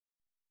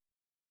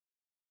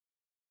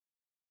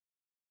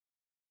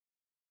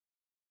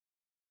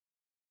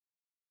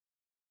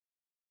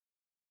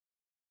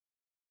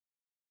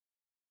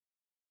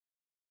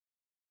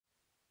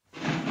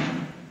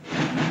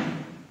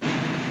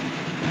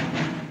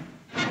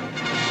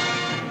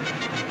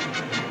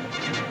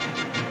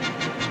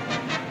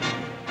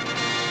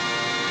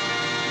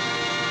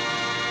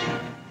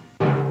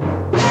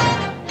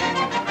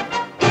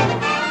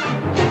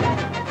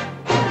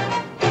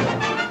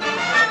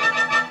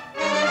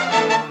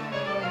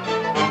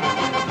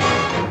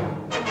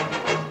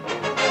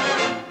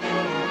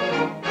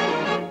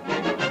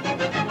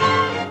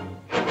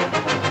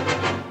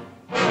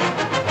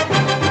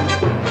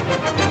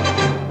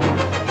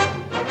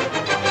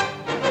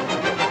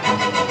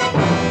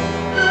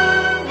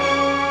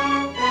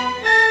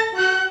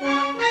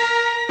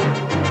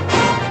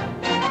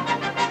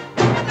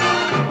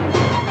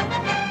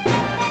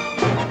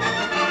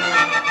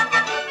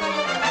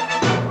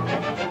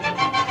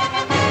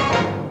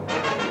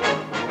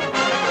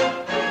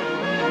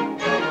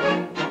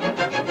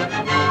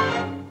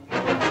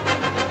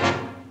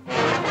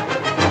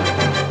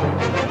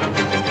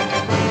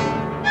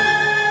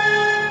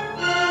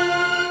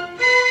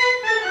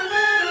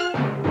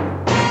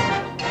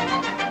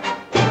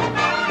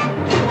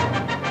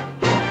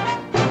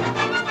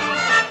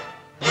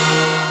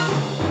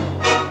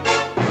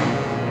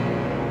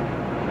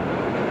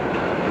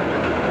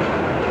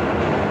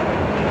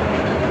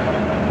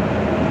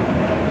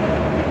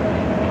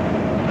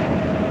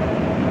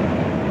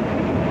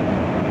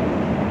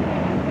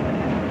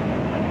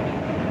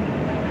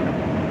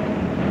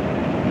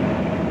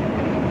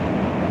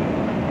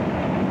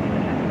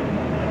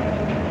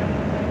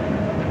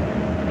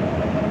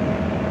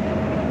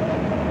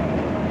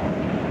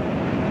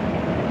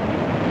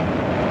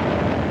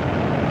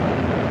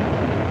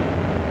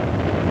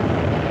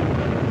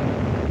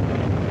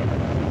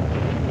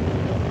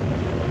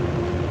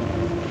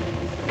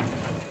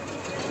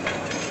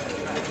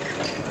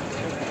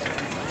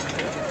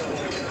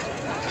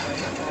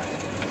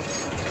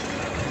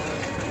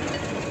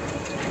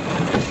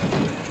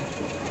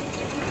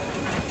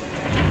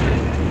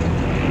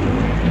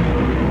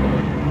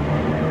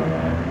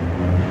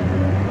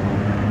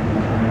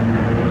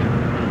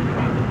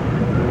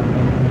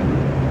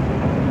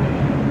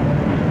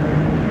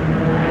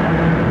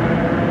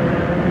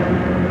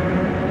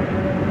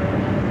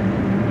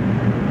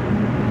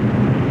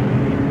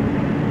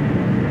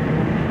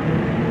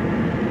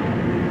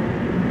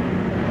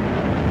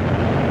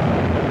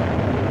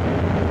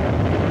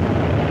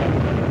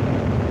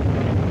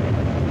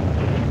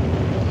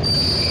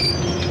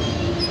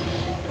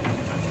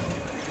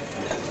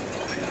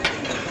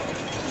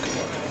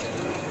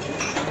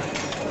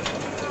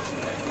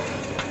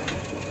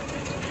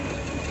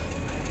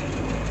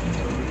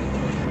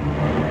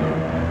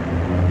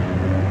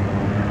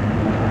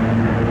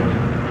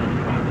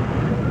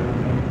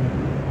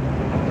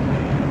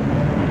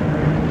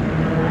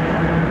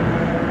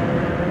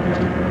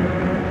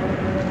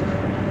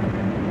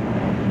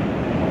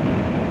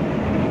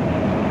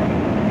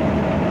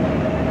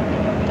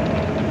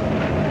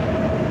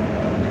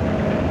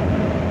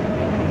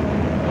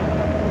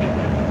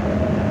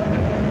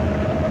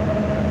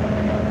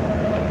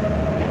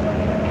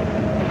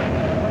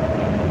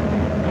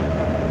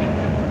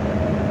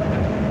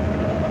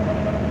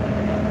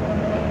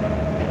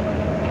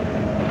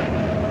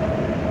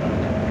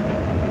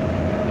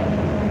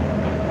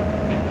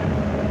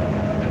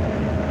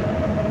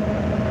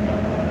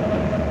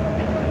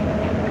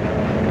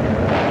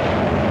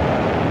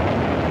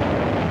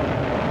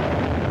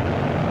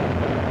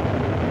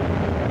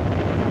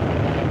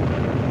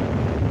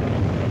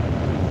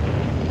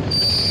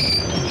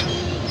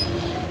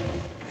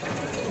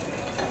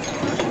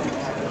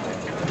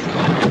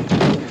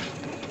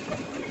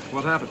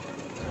happened?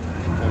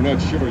 I'm not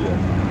sure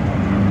yet.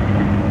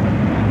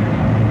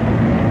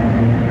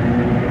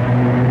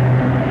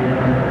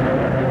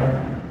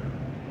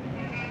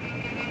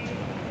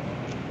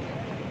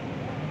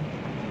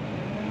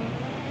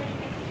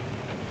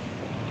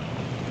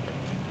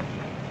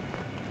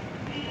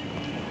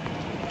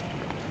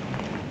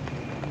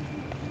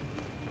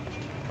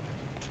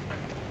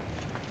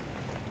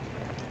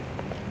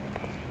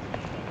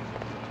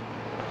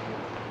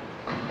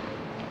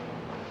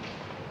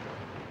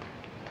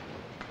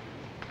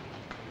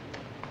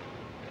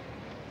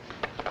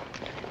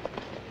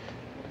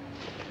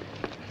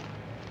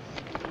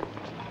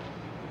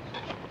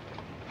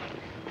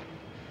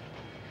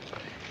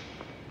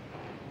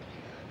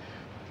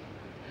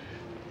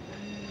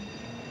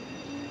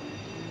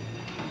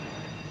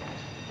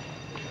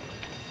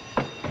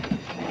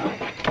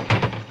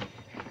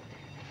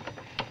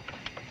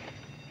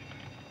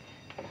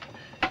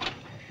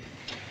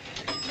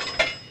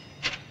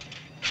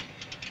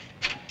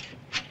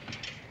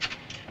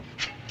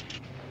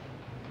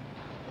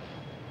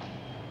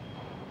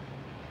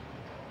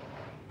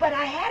 But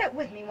I had it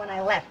with me when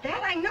I left.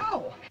 That I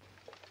know.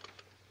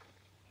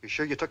 You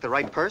sure you took the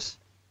right purse?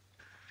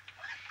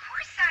 Well, of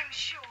course I'm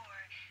sure.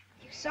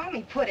 You saw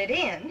me put it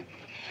in.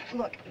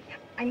 Look,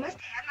 I must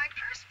have had my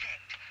purse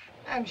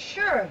picked. I'm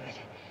sure of it.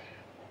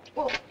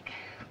 Well,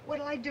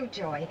 what'll I do,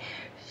 Joey?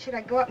 Should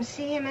I go up and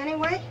see him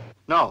anyway?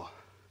 No.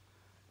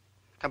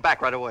 Come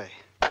back right away.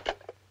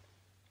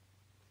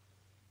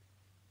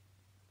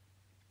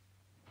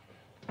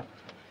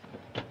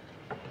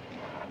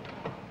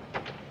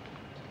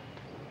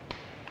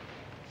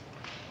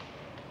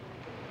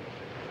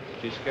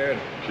 She's scared.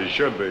 She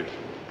should be.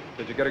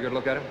 Did you get a good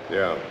look at him?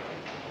 Yeah.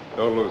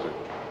 Don't lose it.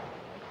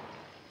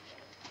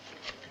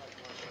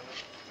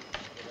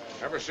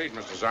 Have a seat,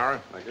 Mr.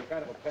 Zara. Thank you.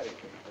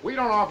 We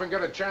don't often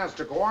get a chance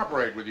to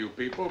cooperate with you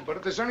people, but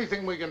if there's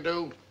anything we can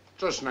do,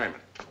 just name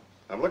it.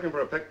 I'm looking for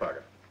a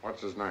pickpocket.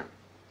 What's his name?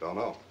 Don't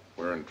know.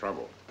 We're in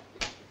trouble.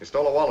 He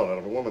stole a wallet out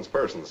of a woman's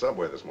purse in the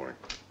subway this morning.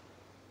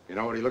 You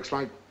know what he looks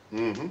like?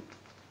 Mm-hmm.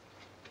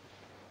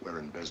 We're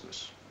in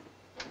business.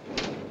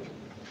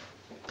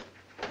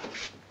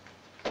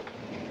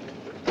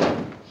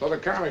 So the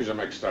counties are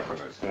mixed up in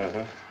this.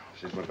 Uh-huh.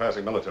 She's been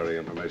passing military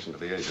information to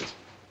the agents.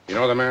 You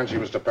know the man she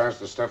was to pass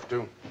the stuff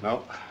to?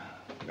 No.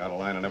 Got a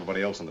line on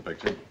everybody else in the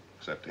picture,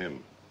 except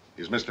him.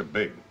 He's Mr.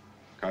 Big.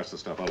 Carts the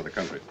stuff out of the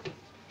country.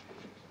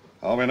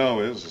 All we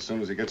know is, as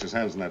soon as he gets his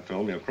hands on that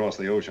film, he'll cross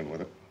the ocean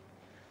with it.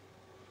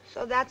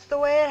 So that's the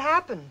way it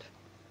happened.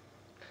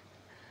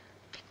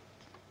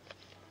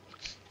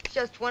 It's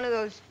just one of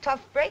those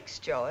tough breaks,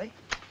 Joey.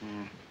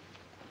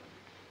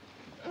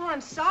 Oh, I'm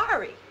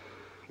sorry.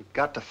 You've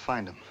got to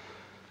find him.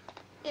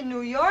 In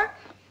New York?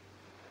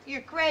 You're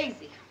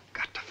crazy.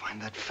 Got to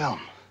find that film.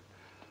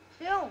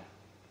 Phil.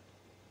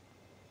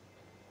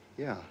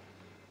 Yeah.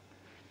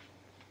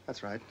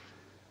 That's right.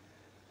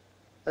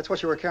 That's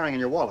what you were carrying in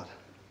your wallet.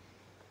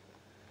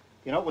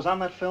 You know what was on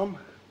that film?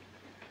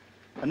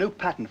 A new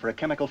patent for a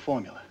chemical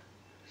formula.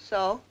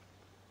 So?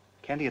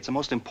 Candy, it's the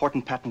most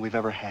important patent we've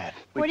ever had.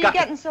 What are you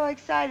getting so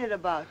excited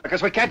about?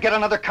 Because we can't get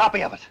another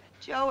copy of it.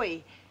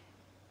 Joey,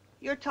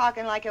 you're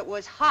talking like it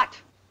was hot.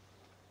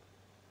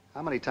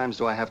 How many times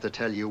do I have to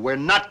tell you, we're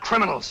not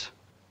criminals?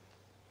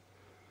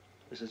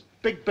 This is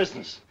big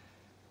business.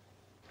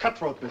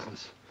 Cutthroat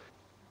business.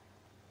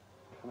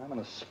 And I'm in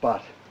a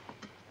spot.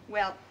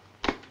 Well,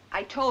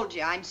 I told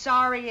you, I'm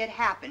sorry it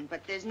happened,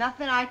 but there's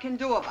nothing I can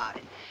do about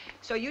it.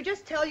 So you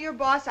just tell your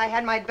boss I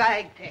had my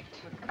bag picked.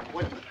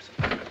 Wait a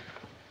minute.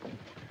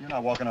 You're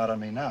not walking out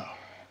on me now.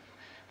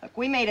 Look,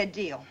 we made a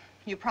deal.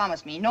 You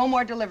promised me no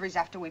more deliveries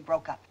after we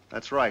broke up.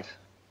 That's right.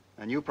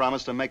 And you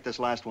promised to make this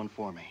last one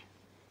for me.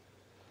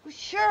 Well,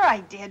 sure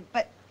I did,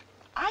 but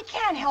I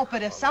can't help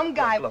it if some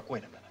guy... Look,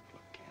 wait a minute.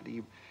 Look,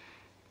 Candy,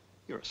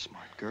 you're a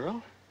smart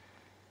girl.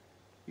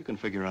 You can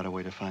figure out a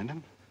way to find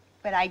him.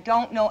 But I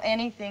don't know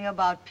anything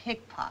about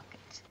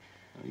pickpockets.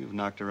 Well, you've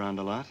knocked around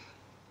a lot.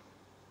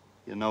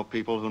 You know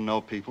people who know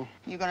people.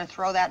 You gonna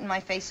throw that in my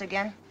face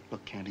again?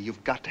 Look, Candy,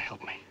 you've got to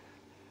help me.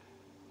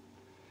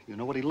 You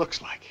know what he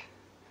looks like.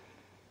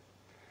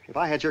 If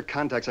I had your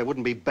contacts, I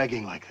wouldn't be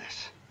begging like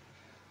this.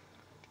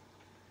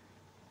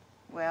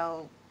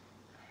 Well,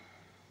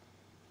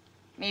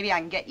 maybe I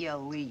can get you a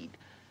lead.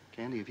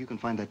 Candy, if you can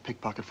find that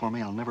pickpocket for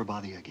me, I'll never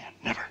bother you again.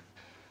 Never.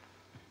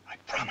 I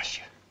promise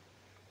you.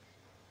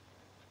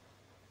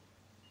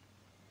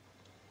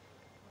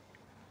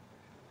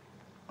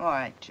 All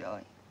right,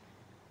 Joey.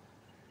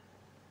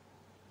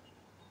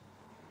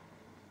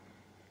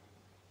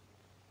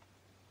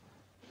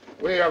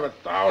 We have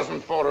 1,000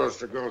 photos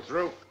to go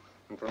through,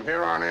 and from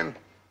here on in,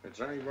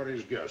 it's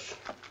anybody's guess.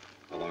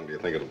 How long do you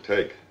think it'll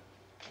take?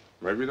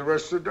 Maybe the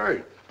rest of the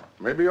day.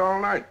 Maybe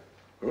all night.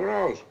 Who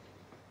knows?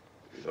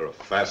 Is there a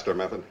faster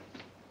method?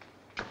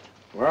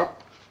 Well,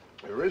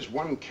 there is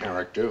one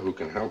character who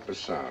can help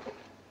us out.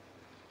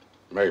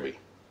 Maybe.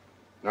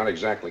 Not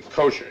exactly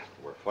kosher.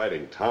 We're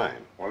fighting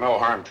time. Well, no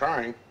harm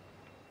trying.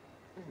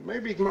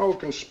 Maybe Mo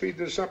can speed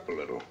this up a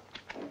little.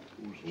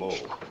 Who's Mo?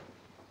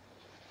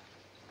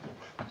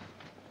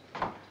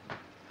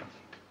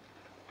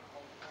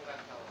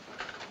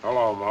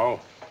 Hello, Mo.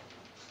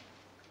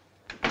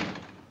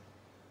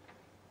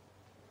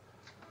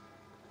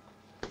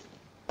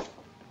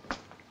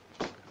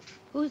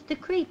 Who's the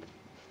creep?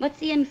 What's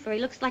he in for? He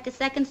looks like a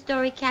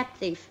second-story cat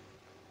thief.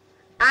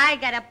 I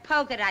got a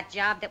polka dot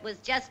job that was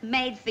just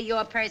made for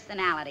your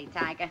personality,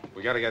 Tiger.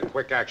 We gotta get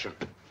quick action.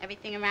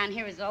 Everything around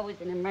here is always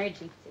an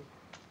emergency.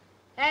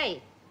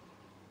 Hey,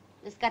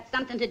 this got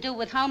something to do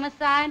with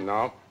homicide?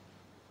 No.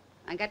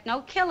 I got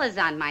no killers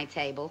on my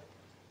table.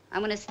 I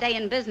want to stay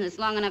in business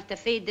long enough to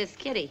feed this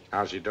kitty.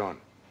 How's she doing?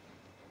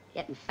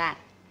 Getting fat.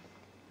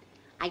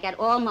 I got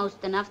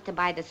almost enough to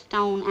buy the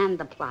stone and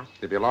the plot.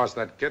 If you lost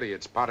that kitty,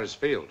 it's Potter's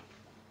Field.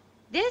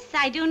 This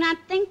I do not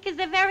think is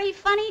a very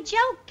funny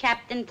joke,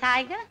 Captain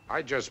Tiger.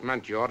 I just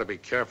meant you ought to be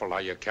careful how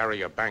you carry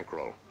your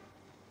bankroll.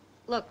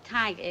 Look,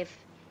 Tiger, if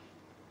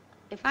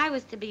I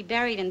was to be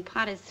buried in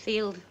Potter's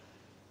Field,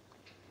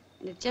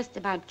 it'd just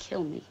about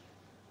kill me.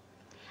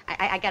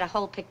 I got a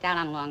hole picked out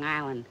on Long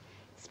Island.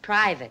 It's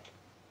private.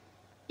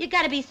 You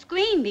gotta be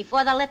screened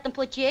before they'll let them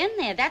put you in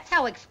there. That's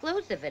how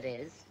exclusive it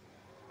is.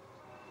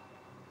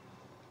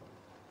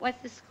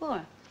 What's the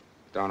score?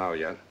 Don't know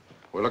yet.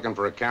 We're looking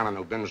for a cannon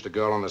who binged a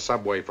girl on the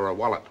subway for a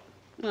wallet.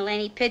 Well,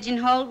 ain't he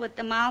pigeonholed with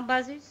the mall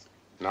buzzers?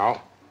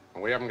 No,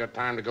 and we haven't got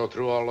time to go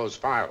through all those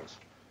files.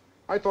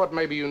 I thought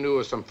maybe you knew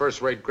of some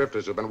first-rate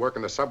grifters who've been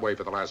working the subway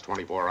for the last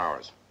 24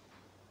 hours.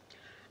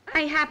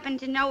 I happen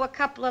to know a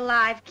couple of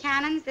live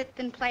cannons that's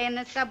been playing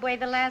the subway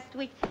the last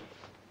week.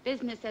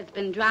 Business has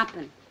been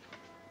dropping.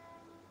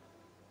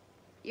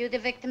 You the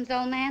victim's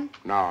old man?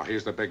 No,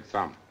 he's the big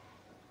thumb.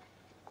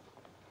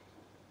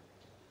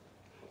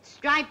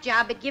 Stripe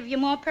job would give you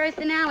more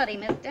personality,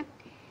 mister.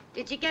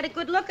 Did you get a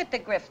good look at the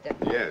grifter?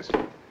 Yes.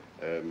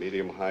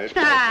 Medium height.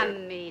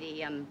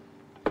 Medium.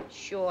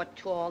 Short,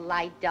 tall,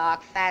 light,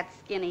 dark, fat,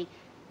 skinny.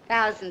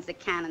 Thousands of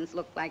cannons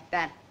look like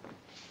that.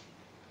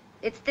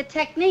 It's the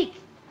technique.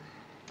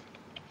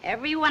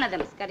 Every one of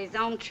them's got his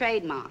own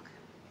trademark.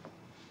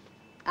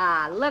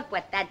 Ah, look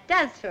what that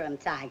does for him,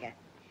 Tiger.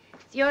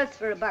 It's yours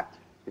for $1.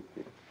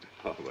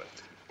 All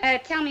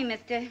right. Tell me,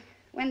 mister,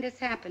 when this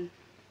happened?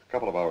 A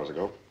couple of hours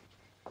ago.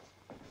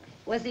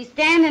 Was he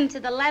standing to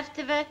the left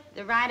of her,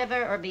 the right of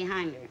her, or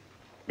behind her?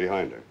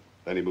 Behind her.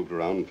 Then he moved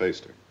around and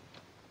faced her.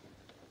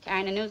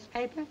 Carrying a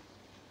newspaper?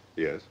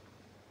 Yes.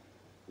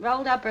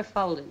 Rolled up or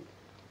folded?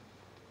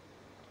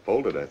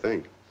 Folded, I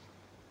think.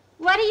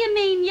 What do you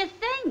mean, you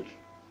think?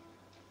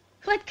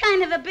 What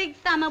kind of a big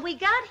thumb have we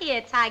got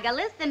here, Tiger?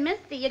 Listen,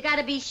 mister, you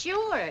gotta be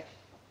sure.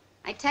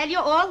 I tell you,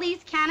 all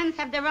these cannons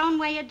have their own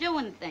way of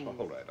doing things.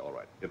 All right, all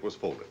right. It was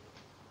folded.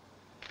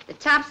 The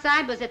top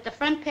side was at the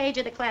front page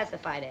of the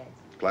classified ads.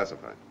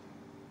 Classified.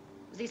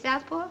 Was he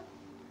southpaw?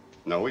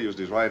 No, he used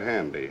his right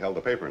hand. He held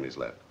the paper in his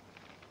left.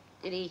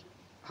 Did he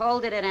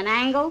hold it at an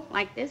angle,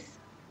 like this?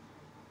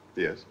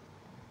 Yes.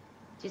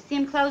 Did you see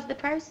him close the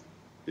purse?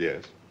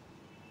 Yes.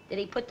 Did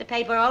he put the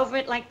paper over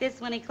it like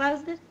this when he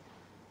closed it?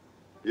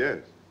 Yes.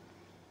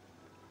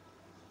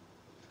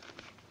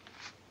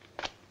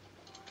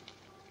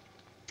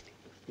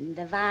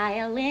 The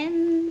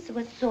violins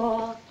were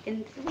soft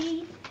and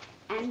sweet,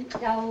 and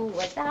so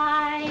was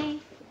I.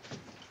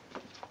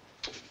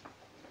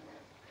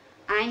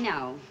 I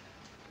know.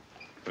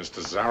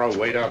 Mr. Zarro,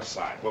 wait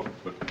outside. Well,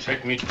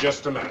 take me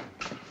just a minute.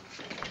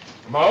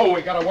 Mo,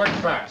 we gotta work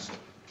fast.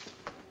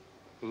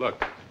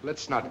 Look,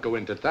 let's not go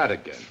into that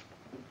again.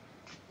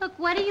 Look,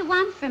 what do you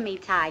want from me,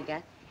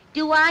 Tiger?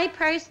 Do I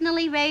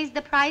personally raise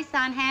the price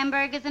on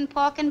hamburgers and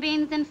pork and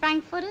beans and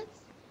frankfurters?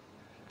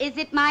 Is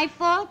it my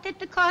fault that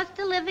the cost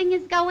of living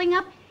is going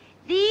up?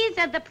 These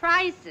are the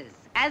prices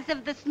as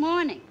of this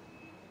morning.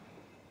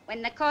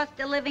 When the cost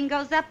of living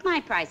goes up,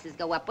 my prices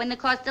go up. When the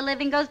cost of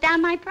living goes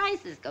down, my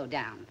prices go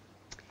down.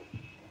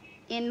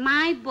 In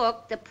my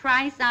book, the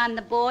price on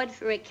the board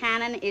for a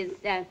cannon is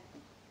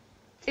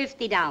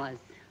 $50.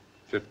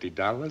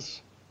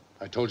 $50?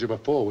 I told you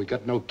before, we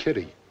got no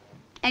kitty.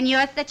 And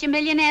you're such a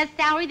millionaire's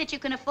salary that you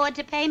can afford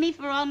to pay me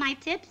for all my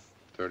tips?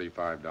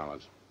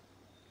 $35.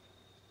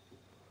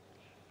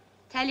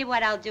 Tell you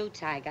what I'll do,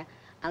 Tiger.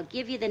 I'll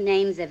give you the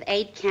names of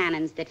 8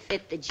 cannons that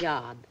fit the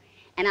job.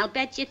 And I'll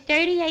bet you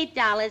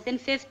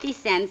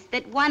 $38.50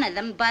 that one of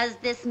them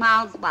buzzed this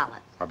Moll's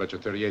wallet. I'll bet you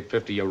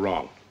 $38.50 you're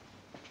wrong.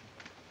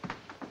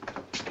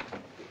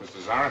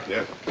 Mr. Zarra?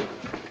 Yes.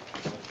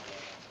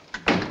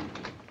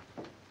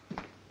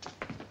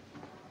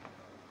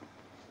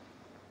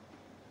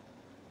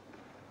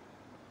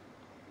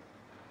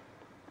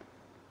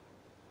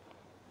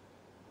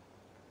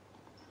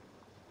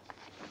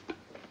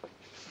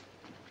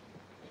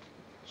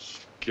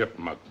 Skip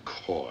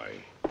McCoy.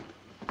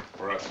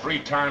 For a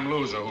 3-time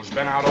loser who's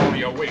been out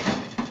only a week.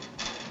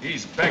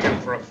 He's begging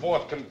for a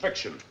 4th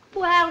conviction.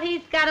 Well,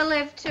 he's got to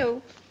live,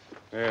 too.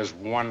 There's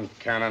one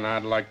cannon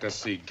I'd like to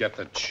see get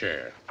the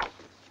chair.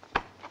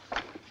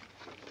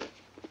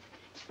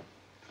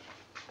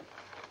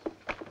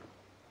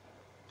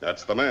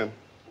 That's the man.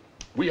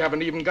 We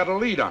haven't even got a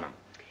lead on him.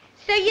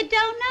 So you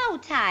don't know,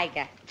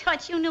 Tiger.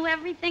 Thought you knew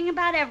everything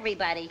about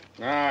everybody.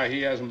 Ah,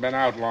 he hasn't been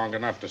out long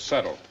enough to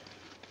settle.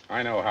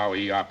 I know how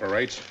he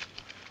operates.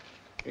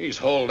 He's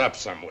holed up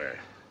somewhere.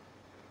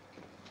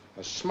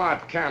 A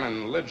smart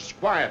cannon lives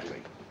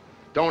quietly.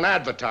 Don't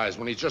advertise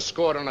when he's just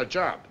scored on a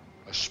job,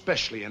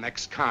 especially an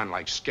ex-con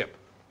like Skip.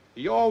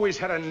 He always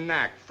had a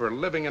knack for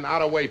living in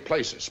out-of-way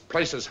places,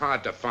 places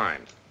hard to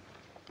find.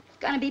 It's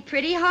gonna be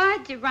pretty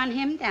hard to run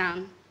him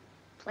down.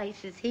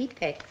 Places he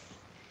picks.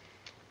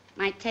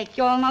 Might take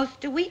you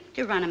almost a week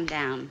to run him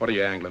down. What are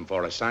you angling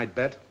for, a side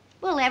bet?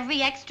 Well,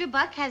 every extra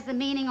buck has a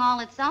meaning all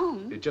its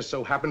own. It just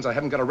so happens I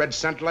haven't got a red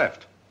cent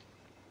left.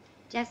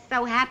 Just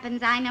so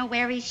happens I know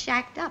where he's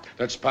shacked up.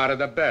 That's part of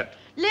the bet.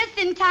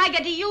 Listen,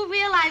 Tiger, do you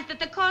realize that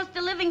the cost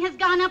of living has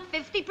gone up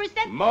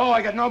 50%? Mo,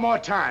 I got no more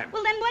time.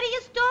 Well, then what are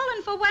you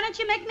stalling for? Why don't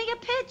you make me a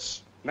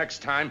pitch?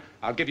 Next time,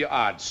 I'll give you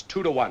odds,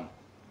 2 to 1.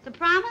 It's a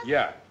promise?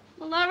 Yeah.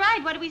 Well, all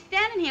right. What are we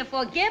standing here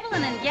for?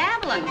 Gibbling and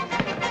gabbling.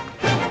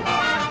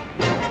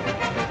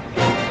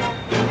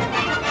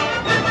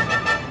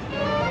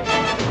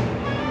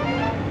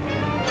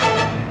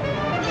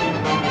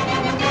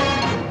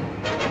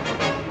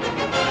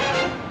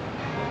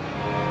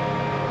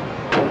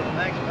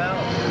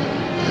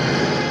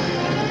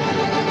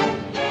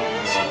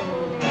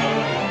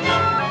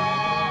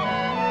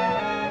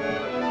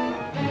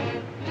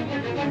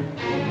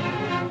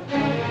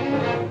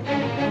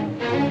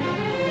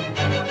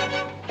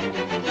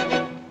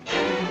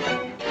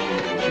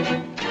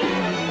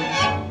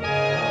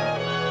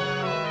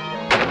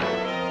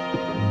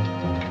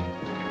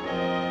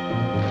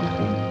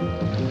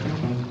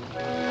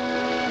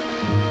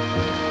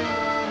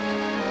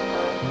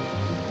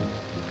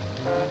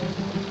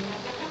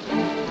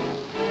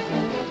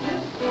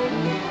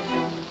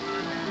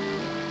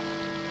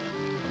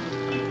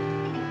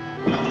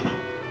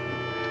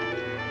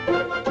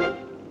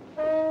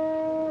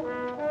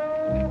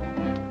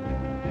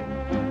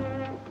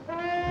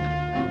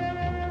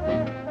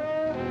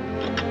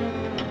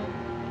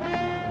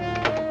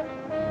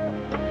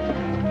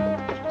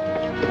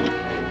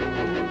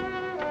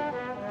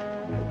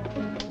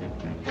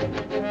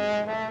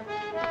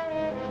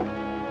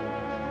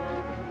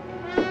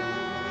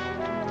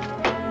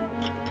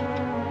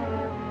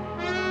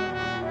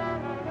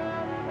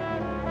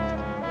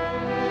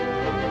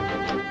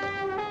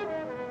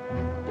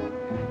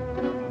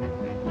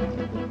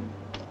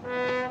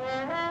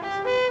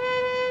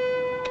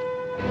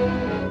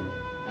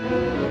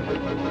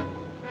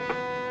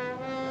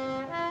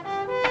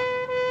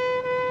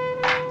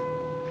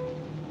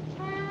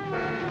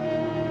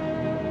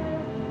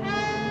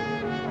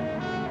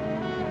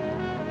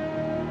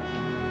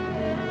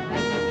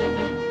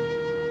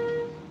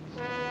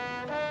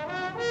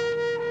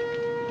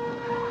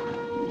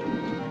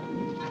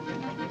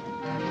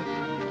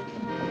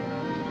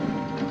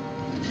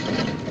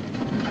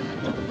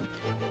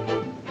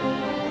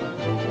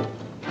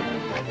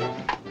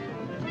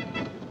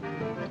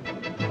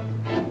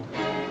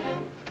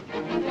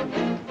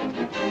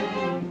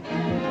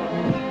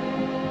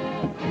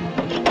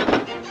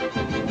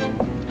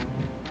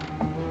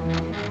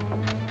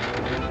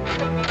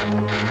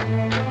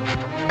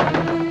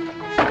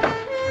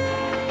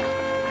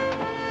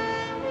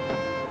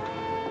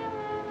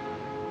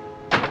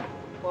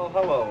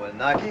 Hello,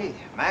 Inaki.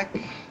 Mac,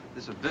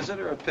 is a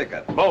visitor or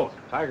pickup? Both.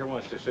 Tiger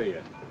wants to see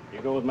you.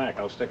 You go with Mac.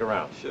 I'll stick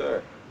around.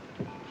 Sure.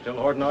 Still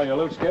hoarding all your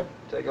loot, Skip?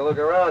 Take a look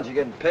around. You're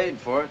getting paid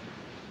for it.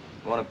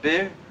 Want a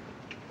beer?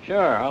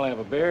 Sure, I'll have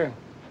a beer.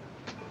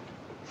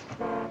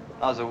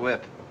 How's a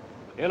whip?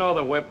 You know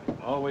the whip,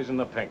 always in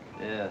the pink.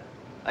 Yeah.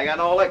 I got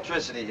no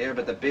electricity here,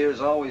 but the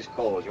beer's always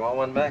cold. You want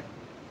one, Mac?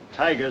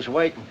 Tiger's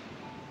waiting.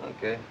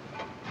 Okay.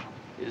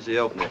 Here's the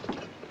opener.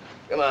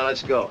 Come on,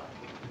 let's go.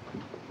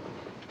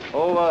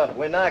 Oh,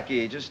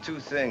 Winaki, just 2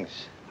 things.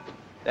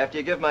 After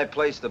you give my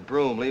place the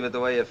broom, leave it the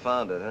way you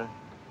found it, huh?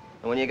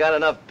 And when you got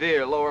enough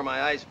beer, lower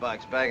my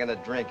icebox back in the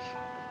drink.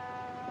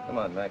 Come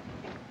on, Mac.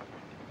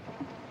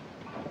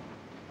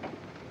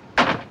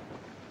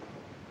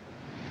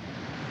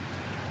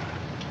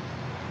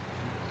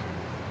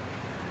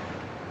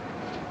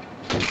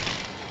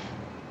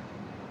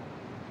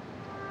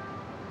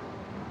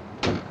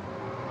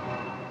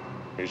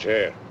 He's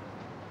here.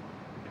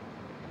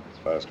 It's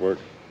fast work.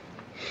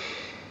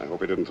 I hope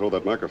he didn't throw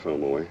that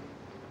microfilm away.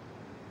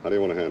 How do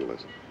you want to handle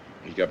this?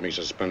 He got me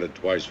suspended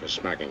twice for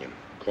smacking him.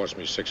 Cost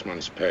me 6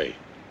 months' pay.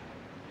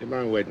 You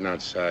mind waiting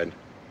outside?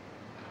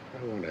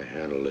 I want to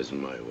handle this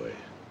my way.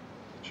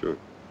 Sure.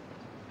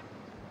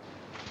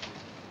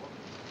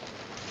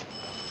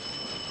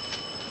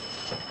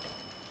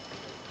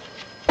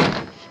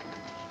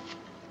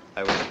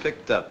 I was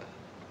picked up.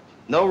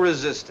 No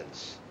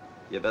resistance.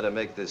 You better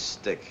make this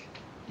stick.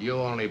 You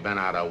only been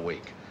out a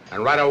week.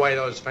 And right away,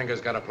 those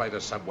fingers got to play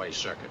the subway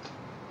circuit.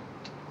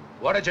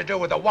 What did you do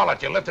with the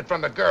wallet you lifted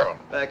from the girl?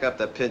 Back up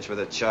the pinch with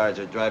a charge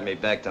or drive me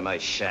back to my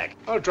shack.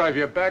 I'll drive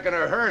you back in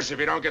a hearse if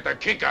you don't get the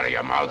kink out of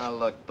your mouth. Now,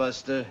 look,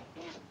 Buster.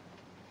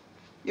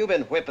 You've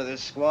been whip of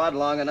this squad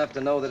long enough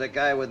to know that a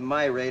guy with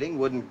my rating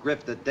wouldn't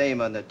grip the dame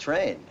on the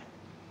train.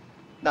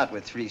 Not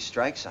with 3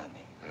 strikes on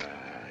me.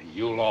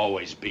 You'll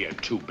always be a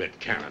 2-bit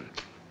cannon.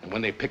 And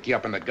when they pick you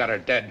up in the gutter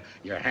dead,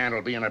 your hand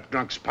will be in a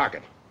drunk's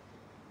pocket.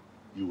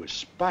 You were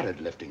spotted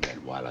lifting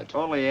that wallet.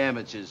 Only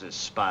amateurs are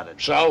spotted.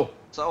 So?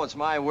 So it's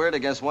my word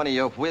against one of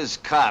your whiz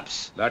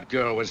cops. That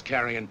girl was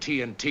carrying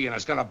TNT and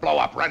it's gonna blow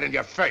up right in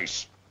your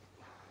face.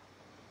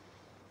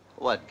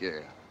 What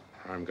girl?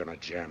 I'm gonna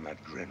jam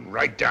that grin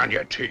right down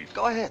your teeth.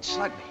 Go ahead,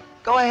 slug me.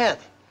 Go ahead.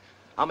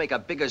 I'll make a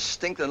bigger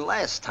stink than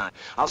last time.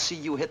 I'll see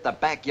you hit the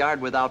backyard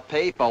without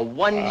pay for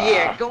 1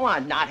 year. Go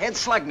on, knothead,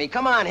 slug me.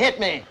 Come on, hit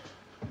me.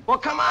 Well,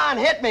 come on,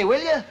 hit me,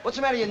 will you? What's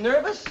the matter, you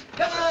nervous?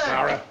 Come on.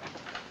 Sarah.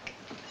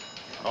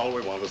 All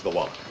we want is the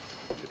wallet.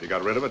 If you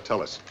got rid of it,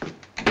 tell us.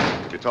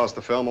 If you tossed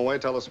the film away,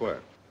 tell us where.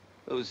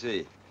 Who's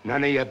he?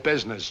 None of your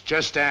business.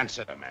 Just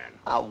answer the man.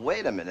 Oh,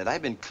 wait a minute.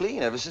 I've been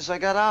clean ever since I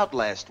got out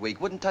last week.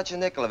 Wouldn't touch a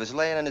nickel if it's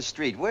laying in the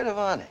street. Word of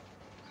honor.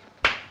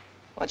 Why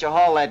don't you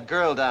haul that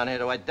girl down here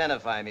to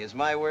identify me? It's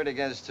my word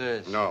against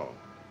hers. No.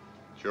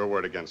 It's your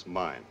word against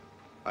mine.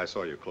 I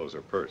saw you close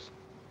her purse.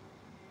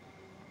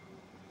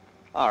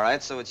 All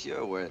right, so it's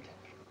your word.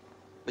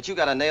 But you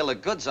got a nail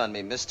of goods on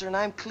me, mister, and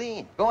I'm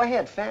clean. Go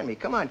ahead, fan me.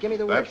 Come on, give me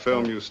the word. That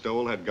film you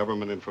stole had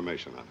government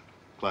information on it.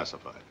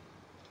 Classified.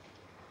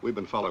 We've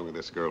been following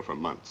this girl for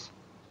months.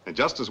 And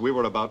just as we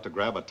were about to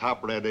grab a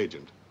top red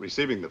agent,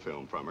 receiving the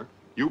film from her,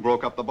 you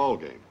broke up the ball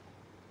game.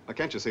 Now,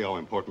 can't you see how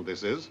important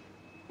this is?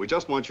 We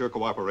just want your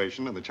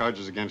cooperation, and the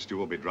charges against you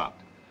will be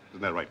dropped.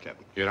 Isn't that right,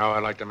 Captain? You know,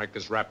 I'd like to make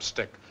this rap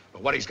stick,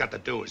 but what he's got to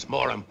do is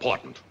more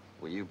important.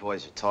 Well, you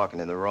boys are talking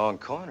in the wrong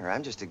corner.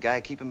 I'm just a guy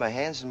keeping my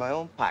hands in my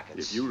own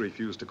pockets. If you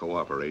refuse to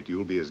cooperate,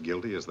 you'll be as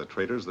guilty as the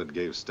traitors that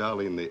gave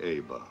Stalin the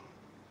A-bomb.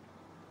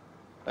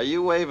 Are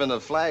you waving the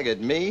flag at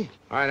me?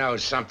 I know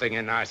something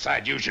in our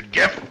side you should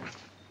give.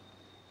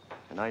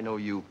 And I know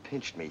you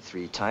pinched me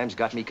 3 times,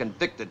 got me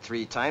convicted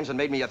 3 times, and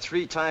made me a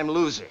 3-time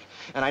loser.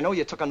 And I know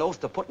you took an oath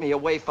to put me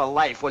away for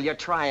life. Well, you're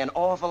trying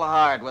awful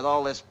hard with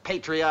all this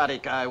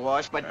patriotic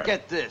eyewash, but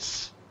get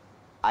this.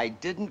 I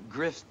didn't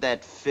grift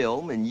that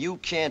film, and you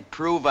can't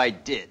prove I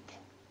did.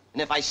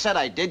 And if I said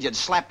I did, you'd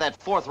slap that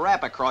 4th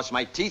rap across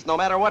my teeth, no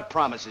matter what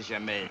promises you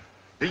made.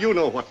 Do you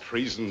know what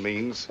treason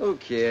means? Who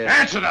cares?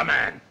 Answer the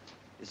man!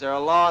 Is there a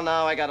law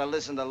now I gotta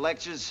listen to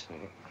lectures?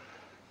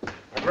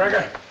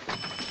 McGregor,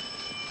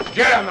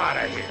 get him out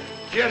of here.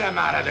 Get him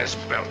out of this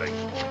building.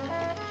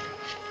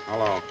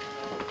 Hello.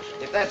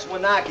 If that's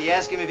Winaki,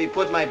 ask him if he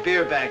put my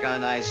beer back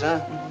on ice, huh?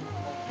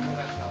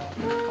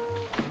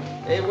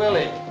 Hey,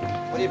 Willie,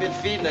 what have you been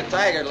feeding the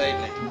tiger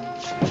lately?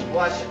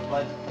 Watch it,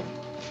 bud.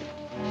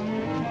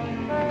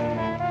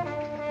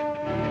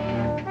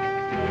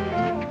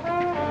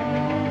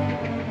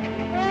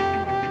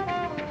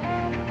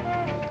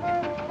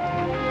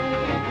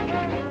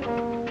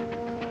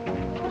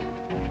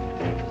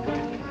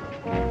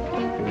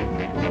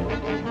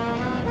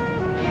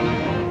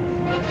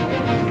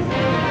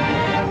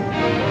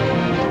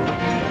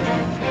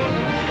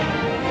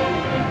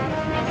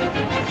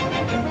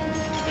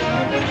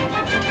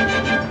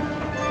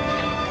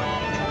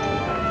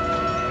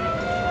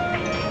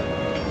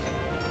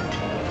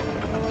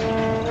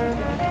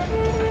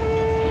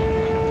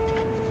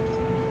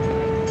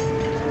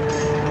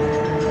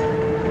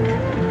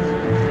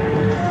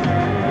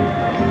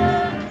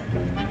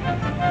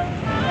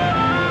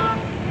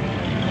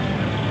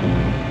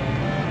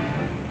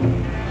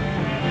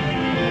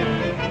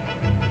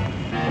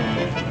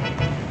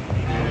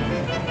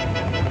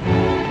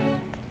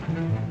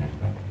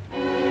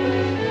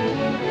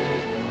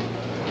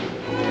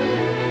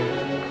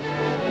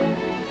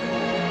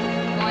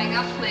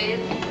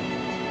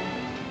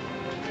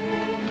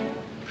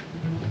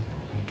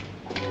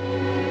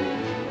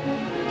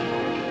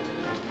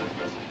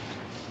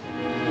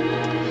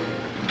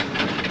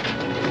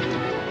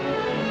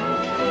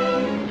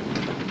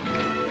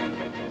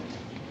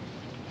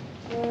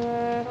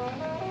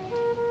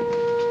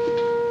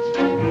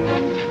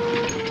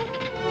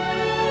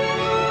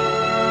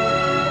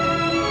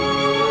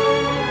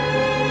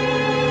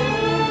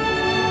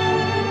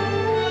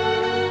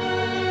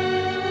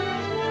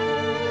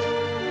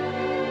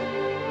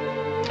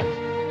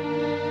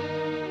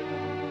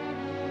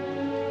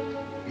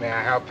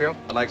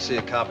 I'd like to see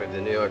a copy of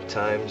the New York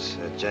Times,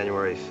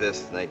 January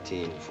 5th,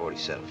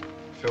 1947.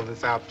 Fill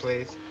this out,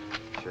 please.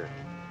 Sure.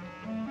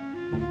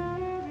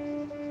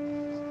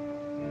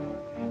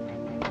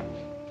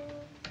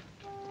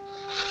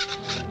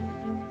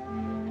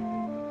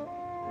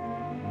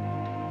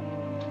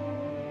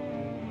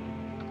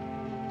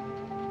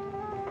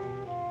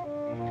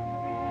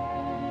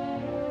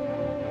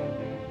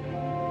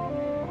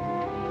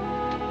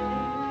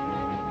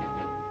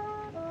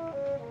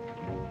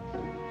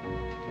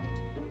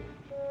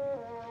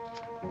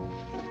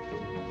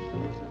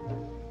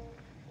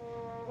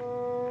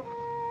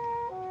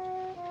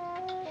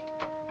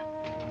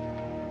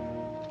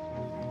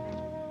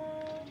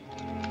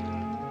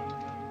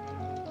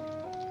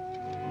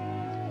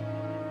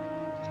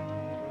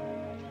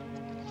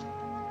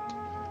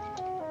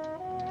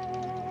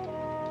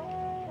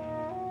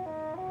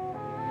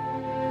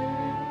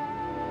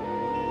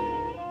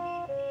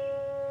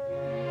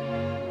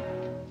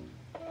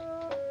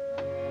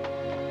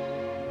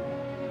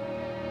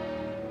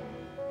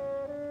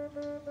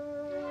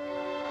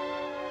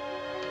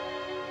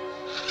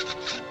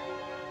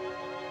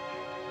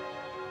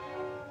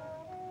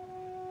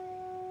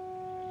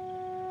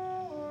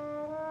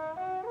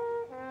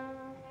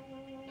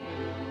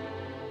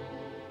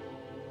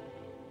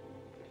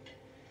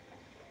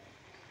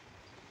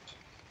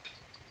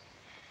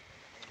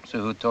 So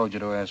who told you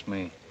to ask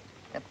me?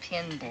 The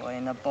pin boy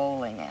in the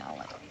bowling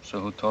alley. So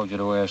who told you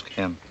to ask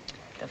him?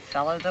 The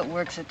fella that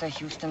works at the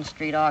Houston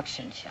Street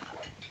auction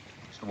shop.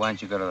 So why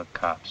don't you go to the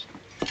cops?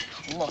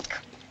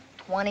 Look,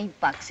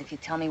 $20 if you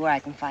tell me where I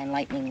can find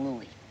Lightning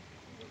Louie.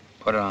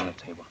 Put it on the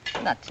table.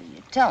 Not till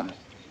you tell me.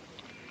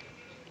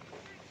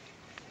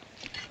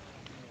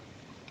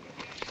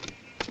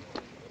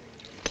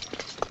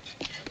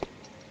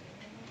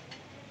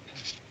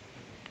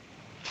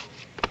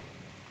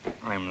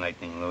 I'm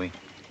Lightning Louie.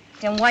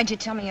 Then why'd you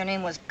tell me your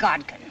name was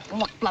Godkin?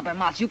 Look,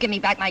 blubbermouth, you give me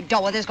back my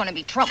dough or there's gonna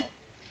be trouble.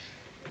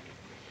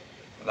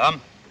 Thumb?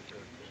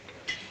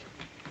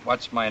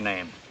 What's my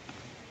name?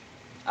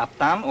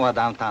 Uptown or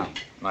downtown?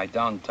 My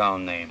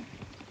downtown name.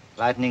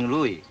 Lightning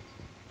Louie.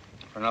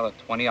 For another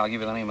 20, I'll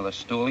give you the name of the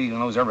stoolie who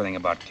knows everything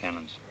about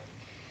cannons.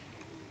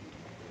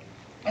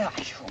 I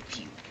hope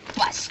you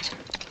bust.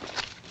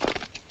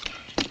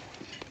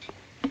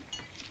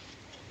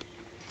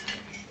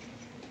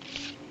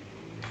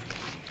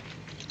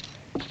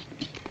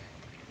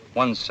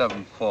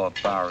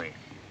 $174 Bowery.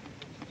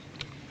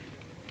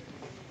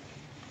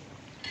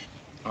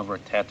 Over a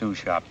tattoo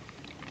shop.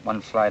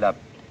 One flight up,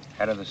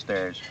 head of the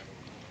stairs.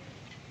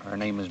 Her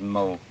name is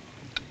Mo.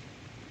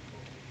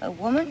 A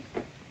woman?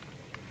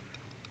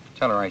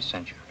 Tell her I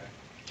sent you.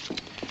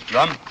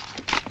 Drum,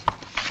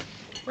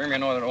 bring me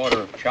another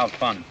order of chow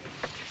fun.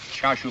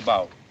 Chow shu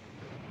bao.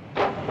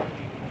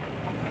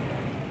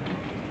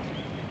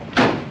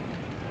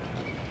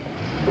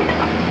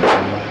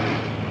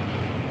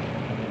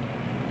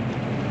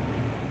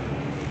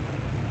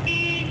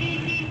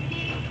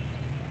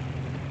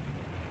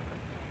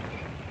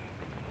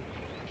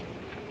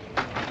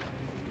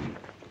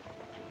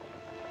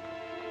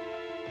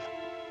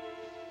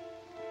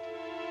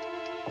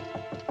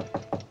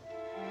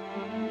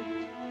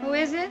 Who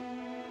is it?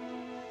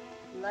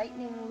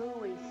 Lightning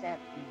Louie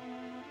sent me.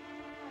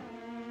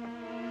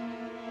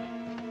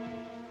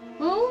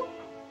 Who?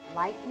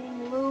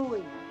 Lightning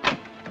Louie.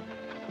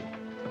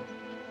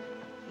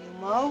 You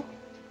Mo?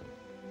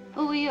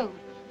 Who are you?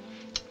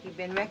 You've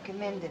been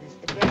recommended as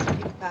the best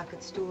pickpocket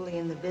stoolie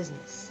in the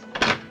business.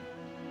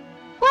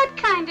 What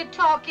kind of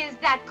talk is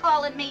that,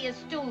 calling me a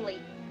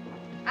stoolie?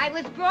 I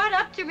was brought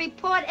up to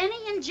report any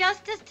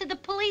injustice to the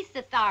police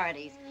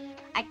authorities.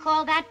 I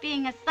call that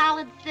being a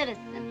solid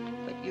citizen.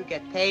 But you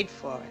get paid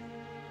for it.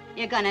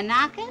 You're gonna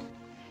knock it?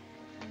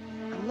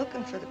 I'm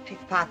looking for the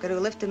pickpocket who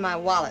lifted my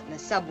wallet in the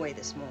subway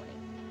this morning.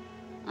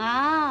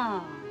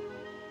 Oh.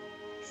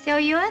 So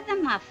you're the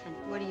muffin.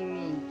 What do you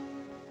mean?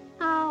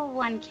 Oh,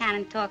 one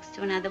cannon talks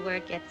to another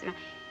word gets around.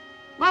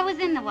 What was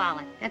in the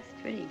wallet? That's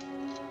pretty.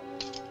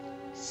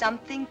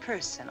 Something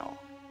personal.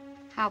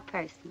 How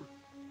personal?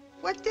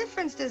 What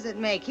difference does it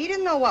make? He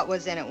didn't know what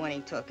was in it when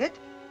he took it.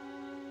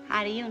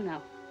 How do you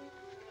know?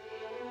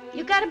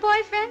 You got a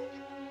boyfriend?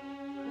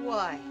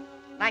 Why?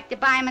 Like to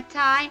buy him a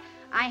tie?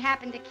 I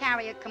happen to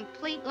carry a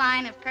complete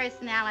line of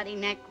personality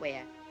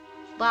neckwear.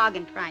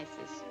 Bargain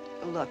prices.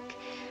 Look,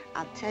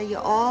 I'll tell you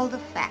all the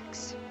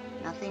facts.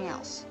 Nothing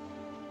else.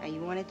 Now, you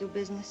want to do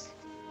business?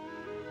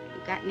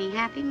 You got any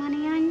happy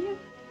money on you?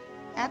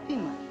 Happy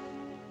money.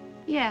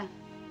 Yeah.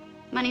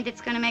 Money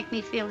that's gonna make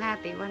me feel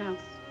happy. What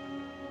else?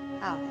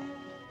 How happy?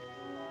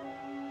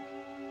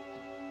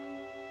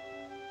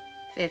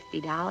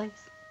 $50.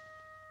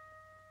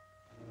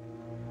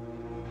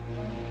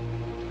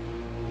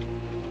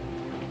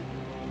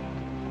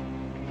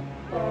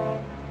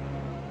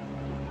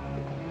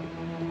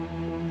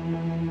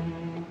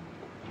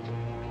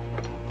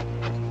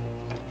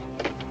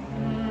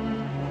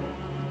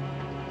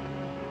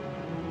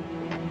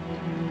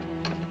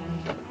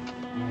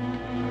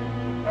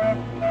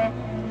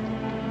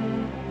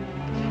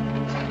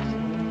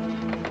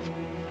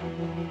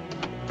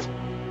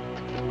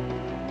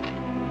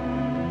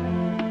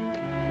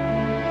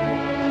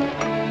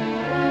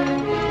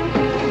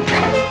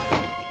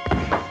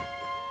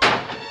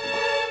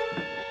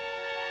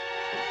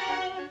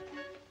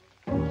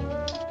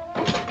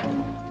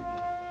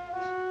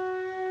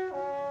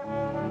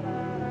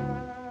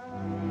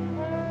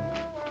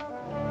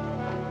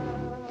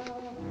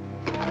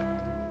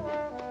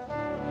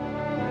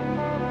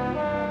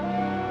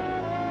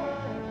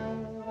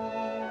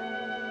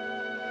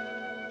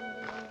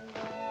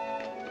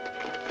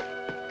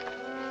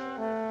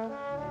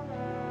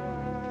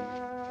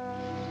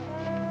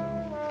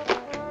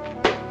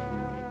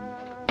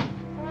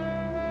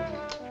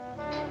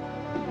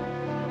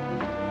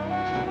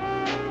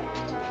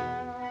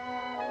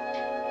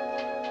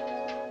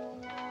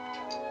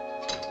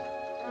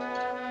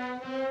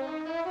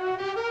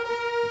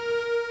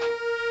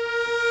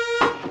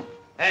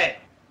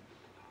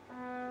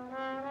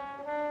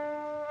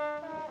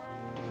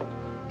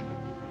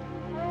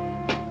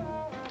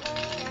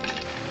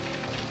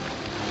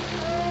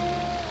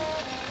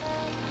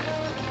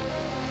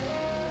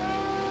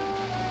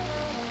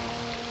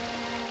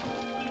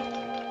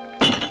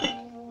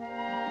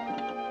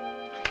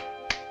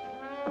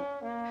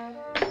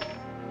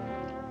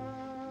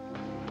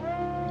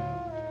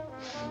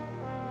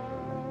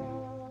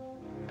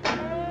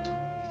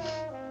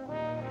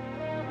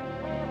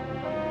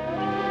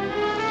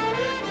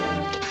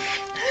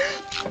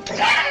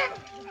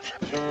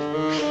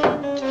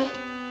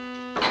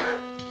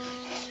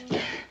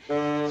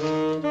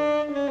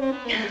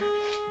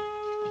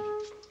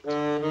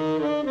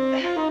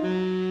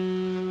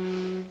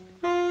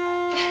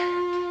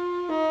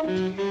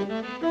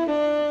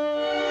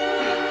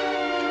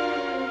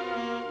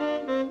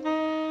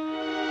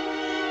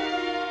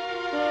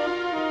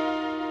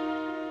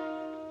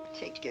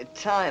 your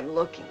time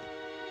looking.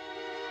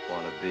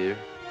 Want a beer?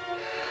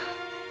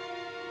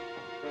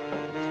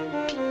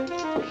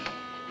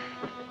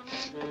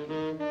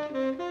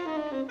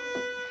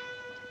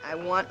 I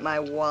want my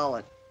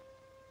wallet.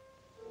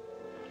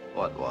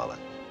 What wallet?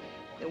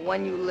 The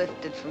one you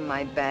lifted from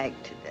my bag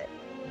today.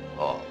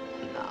 Oh,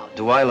 now,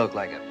 do I look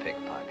like a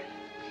pickpocket?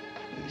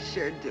 You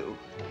sure do.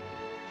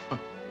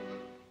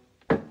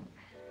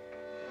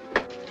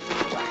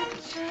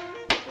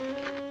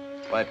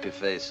 Wipe your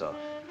face off.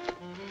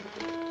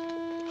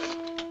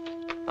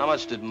 How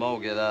much did Mo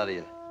get out of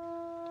you?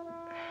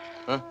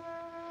 Huh?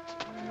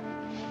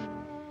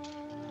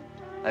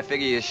 I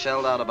figure you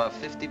shelled out about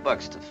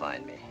 $50 to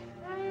find me.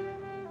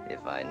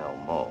 If I know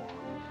Mo.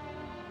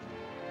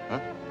 Huh?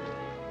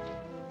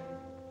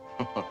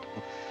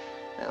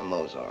 Yeah,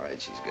 Mo's all right.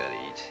 She's got to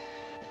eat.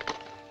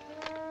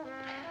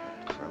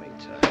 Crummy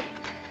tie.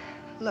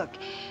 Look,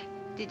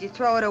 did you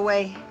throw it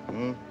away?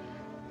 Hmm?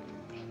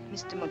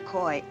 Mr.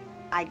 McCoy,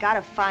 I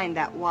gotta find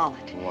that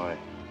wallet. Why?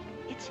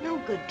 It's no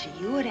good to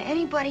you or to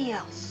anybody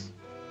else.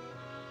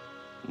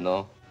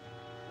 No?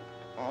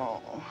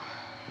 Oh,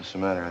 What's the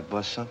matter? I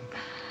bust something?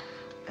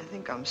 I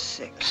think I'm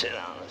sick. Sit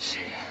down, let's see.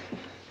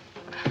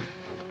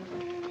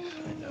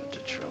 Find out the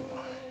trouble.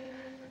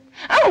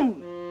 Oh!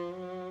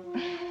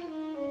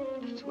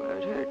 That's where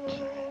it hurts.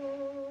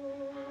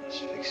 Let's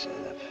fix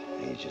that up.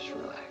 You just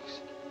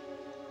relax.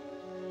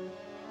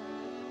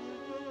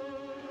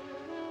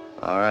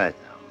 All right,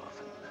 now,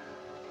 Muffin.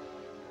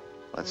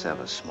 Let's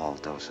have a small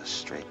dose of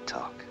straight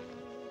talk.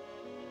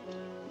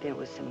 There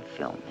was some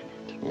film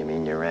in it. You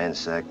mean you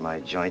ransacked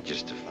my joint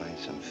just to find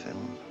some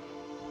film?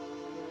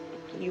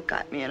 You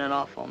got me in an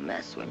awful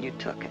mess when you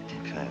took it.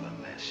 What kind of a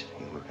mess?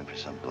 You working for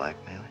some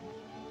blackmailer?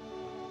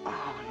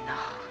 Oh, no.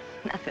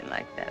 Nothing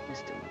like that,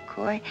 Mr.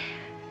 McCoy.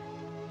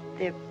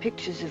 They're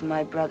pictures of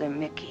my brother,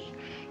 Mickey.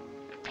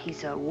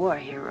 He's a war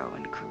hero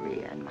in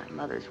Korea, and my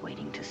mother's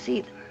waiting to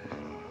see them.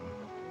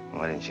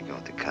 Why didn't you go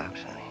with the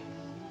cops, honey?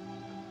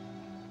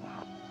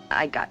 Well,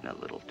 I got in a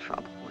little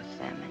trouble with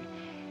them, and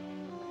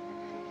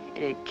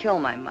it'd kill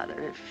my mother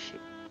if she...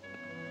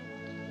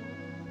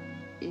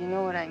 You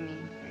know what I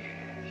mean?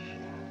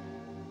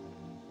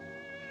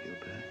 Feel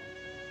bad?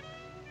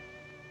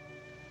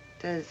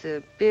 Does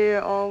the beer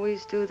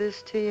always do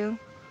this to you?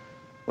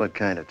 What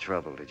kind of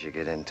trouble did you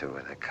get into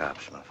with the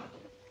cops, Muffin?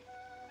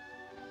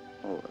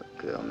 Oh,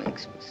 a girl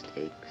makes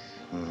mistakes.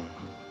 Mm-hmm.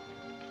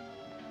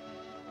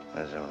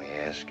 I was only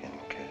asking,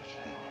 because...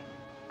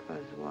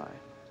 Because why?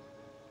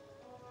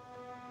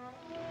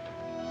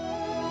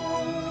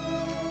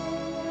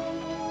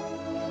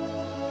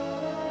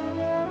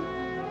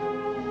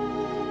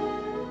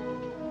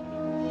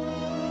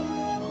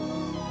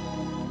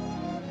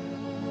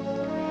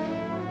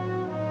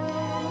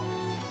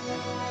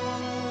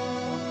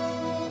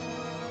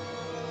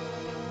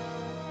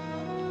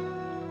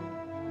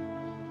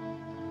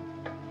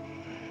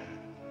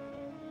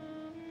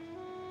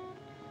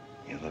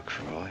 You look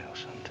for oil.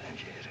 Sometimes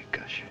you hit a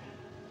gusher.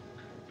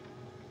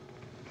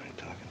 Am I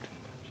talking too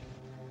much?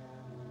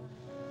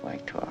 Why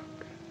talk?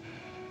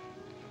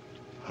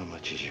 How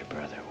much is your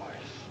brother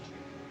worth?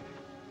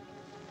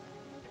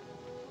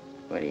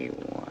 What do you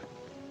want?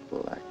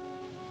 Blood?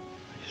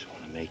 I just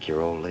want to make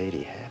your old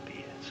lady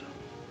happy, that's all.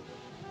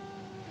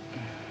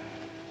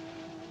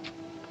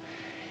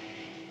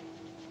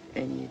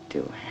 Then you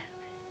do have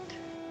it.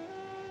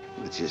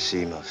 But you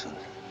see, Muffin,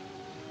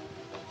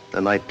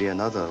 there might be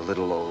another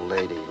little old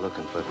lady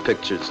looking for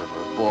pictures of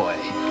her boy.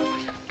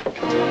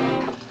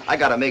 I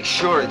gotta make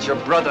sure it's your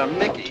brother,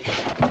 Mickey.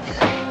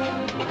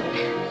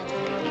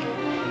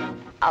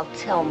 I'll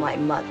tell my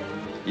mother.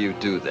 You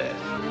do that.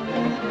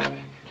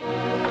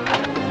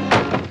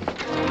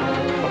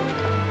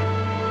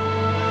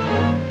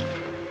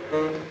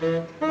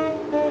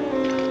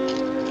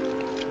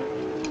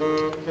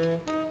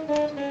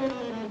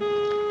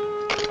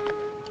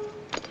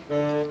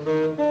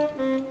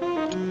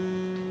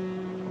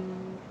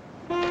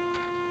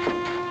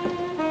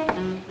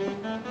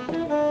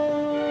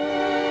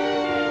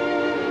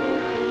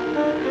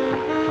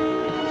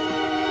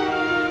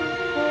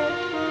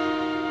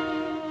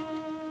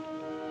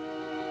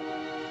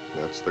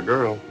 That's the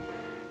girl.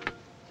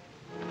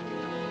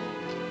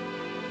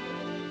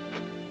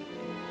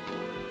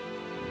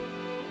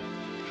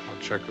 I'll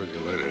check with you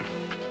later.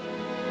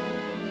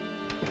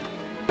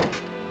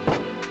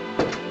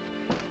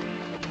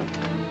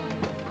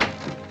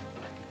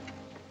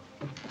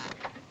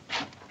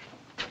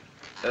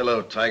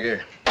 Hello,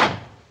 Tiger.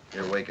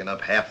 You're waking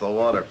up half the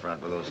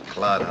waterfront with those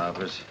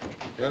clodhoppers.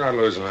 You're not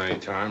losing any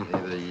time.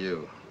 Neither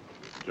you.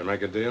 Did you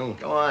make a deal?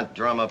 Go on,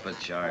 drum up a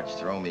charge.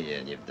 Throw me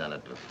in. You've done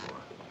it before.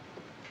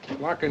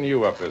 Locking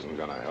you up isn't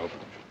gonna help.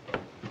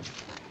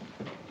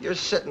 You're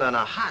sitting on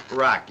a hot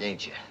rock,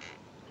 ain't you?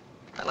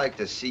 I like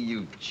to see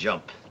you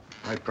jump.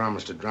 I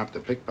promised to drop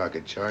the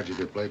pickpocket charge if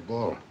you played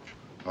ball.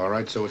 All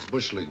right, so it's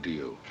bush league to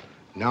you.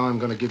 Now I'm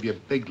gonna give you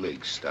big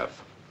league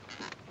stuff.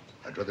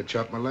 I'd rather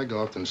chop my leg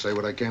off than say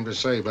what I came to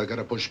say, but I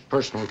gotta push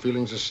personal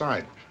feelings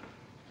aside.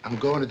 I'm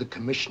going to the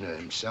commissioner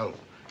himself.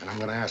 And I'm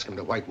gonna ask him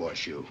to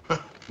whitewash you.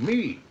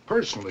 Me,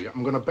 personally,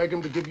 I'm gonna beg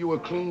him to give you a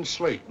clean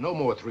slate. No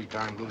more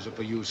three-time loser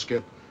for you,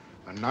 Skip.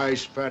 A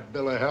nice fat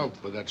bill of health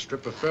for that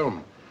strip of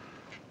film.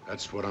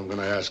 That's what I'm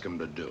gonna ask him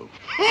to do.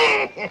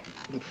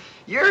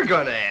 You're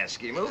gonna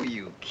ask him? Who are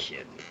you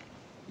kidding?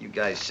 You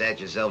guys sat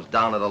yourselves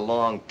down at a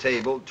long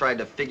table, tried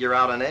to figure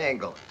out an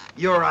angle.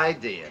 Your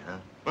idea,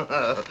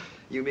 huh?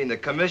 You mean the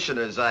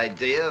commissioner's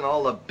idea and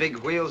all the big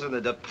wheels in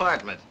the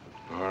department.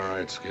 All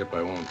right, Skip,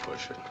 I won't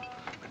push it.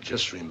 But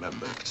just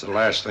remember, it's the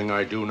last thing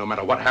I do, no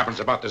matter what happens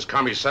about this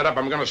commie setup,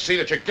 I'm gonna see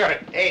that you get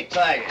it. Hey,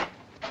 Tiger,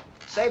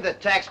 save the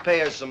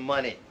taxpayers some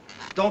money.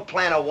 Don't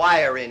plant a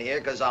wire in here,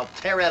 because I'll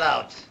tear it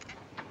out.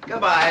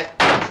 Goodbye.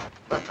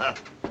 Did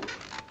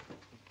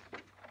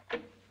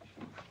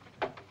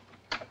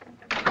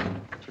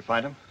you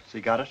find him? Has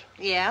he got it?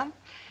 Yeah,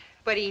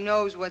 but he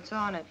knows what's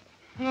on it.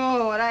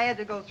 Oh, what I had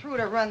to go through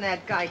to run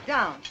that guy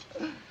down.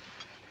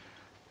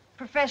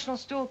 Professional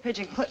stool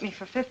pigeon clipped me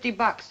for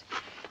 $50.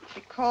 She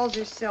calls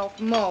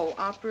herself Mo,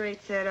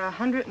 operates at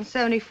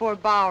 174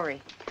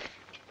 Bowery.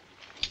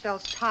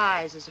 Sells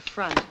ties as a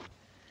front.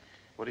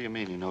 What do you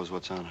mean he knows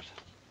what's on it?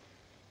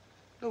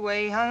 The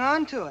way he hung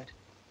on to it.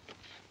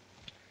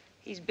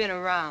 He's been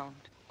around.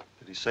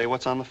 Did he say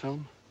what's on the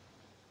film?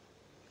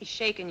 He's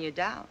shaking you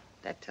down.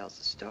 That tells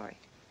the story.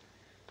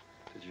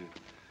 Did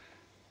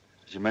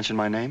you mention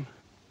my name?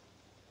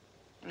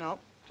 No.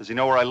 Does he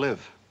know where I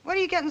live? What are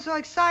you getting so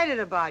excited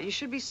about? You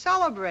should be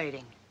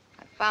celebrating.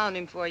 I found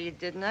him for you,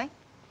 didn't I?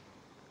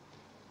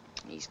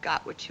 He's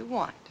got what you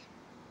want.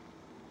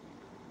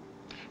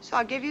 So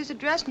I'll give you his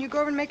address and you go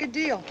over and make a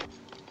deal.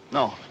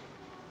 No.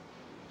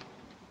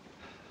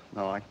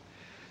 No,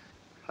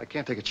 I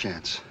can't take a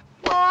chance.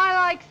 Well, I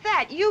like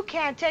that. You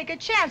can't take a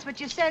chance, but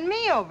you send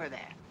me over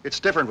there. It's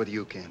different with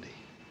you, Candy.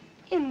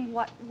 In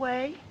what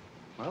way?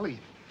 Well,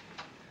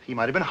 he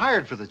might have been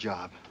hired for the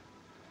job.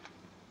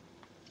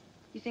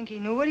 You think he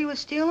knew what he was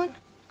stealing?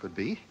 Could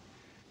be.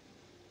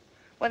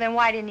 Well, then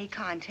why didn't he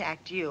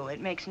contact you? It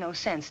makes no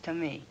sense to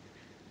me.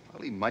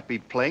 Well, he might be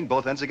playing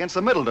both ends against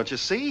the middle, don't you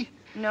see?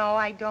 No,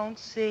 I don't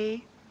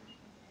see.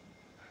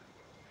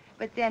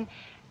 But then,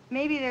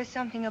 maybe there's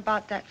something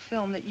about that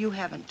film that you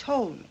haven't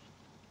told me.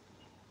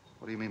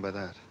 What do you mean by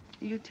that?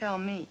 You tell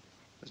me.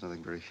 There's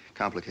nothing very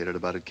complicated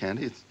about it,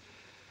 Candy.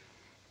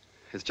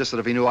 It's just that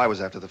if he knew I was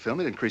after the film,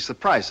 he'd increase the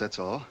price, that's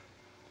all.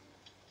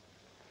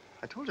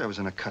 I told you I was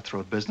in a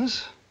cutthroat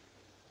business.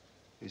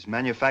 These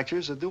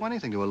manufacturers would do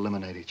anything to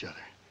eliminate each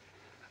other.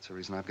 That's the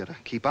reason I've got to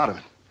keep out of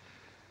it.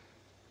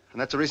 And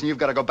that's the reason you've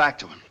got to go back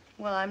to him.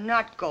 Well, I'm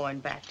not going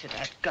back to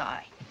that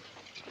guy.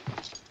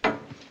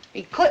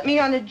 He clipped me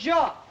on the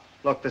jaw.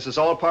 Look, this is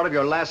all part of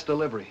your last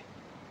delivery.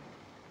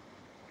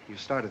 You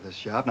started this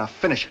job, now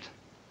finish it.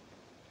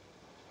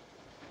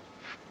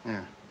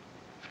 There.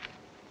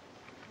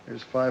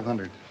 Here's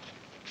 500.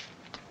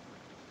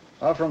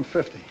 Offer him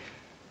 50. If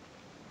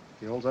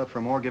he holds out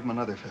for more, give him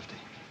another 50.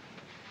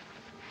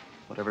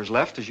 Whatever's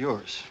left is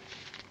yours.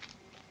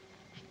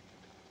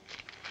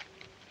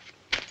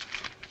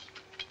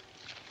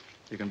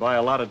 You can buy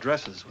a lot of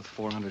dresses with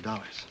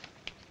 $400.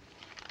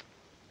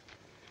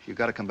 You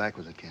got to come back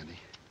with it, Candy.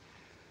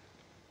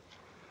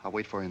 I'll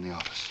wait for you in the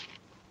office.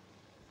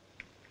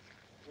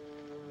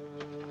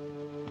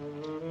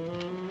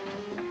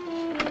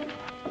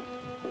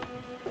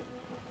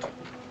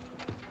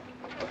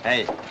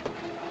 Hey,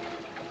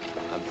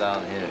 I'm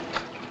down here.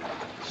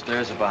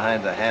 Stairs are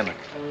behind the hammock.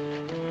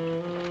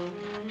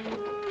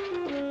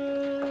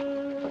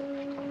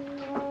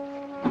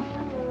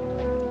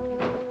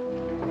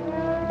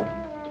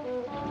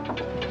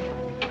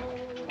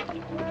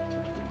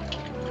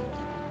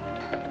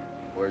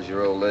 Where's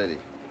your old lady?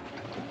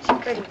 She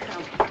couldn't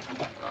come.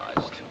 Oh,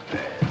 it's too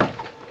bad.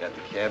 Got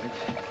the cabbage?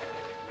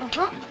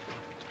 Uh-huh.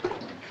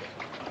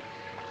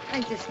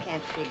 I just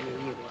can't figure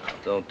you out.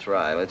 Don't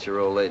try. Let your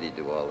old lady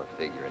do all the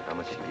figuring. How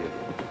much she give you?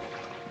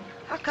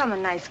 How come a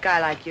nice guy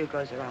like you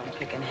goes around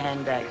picking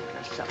handbags in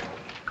the subway?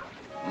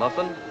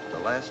 Muffin, the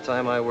last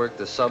time I worked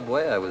the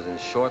subway, I was in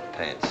short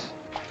pants.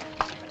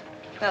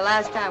 The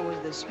last time was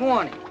this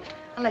morning.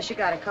 Unless you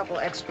got a couple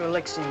extra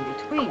licks in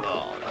between.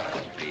 Oh,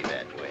 don't be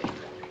that way.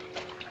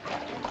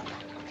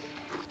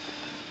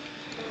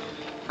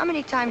 How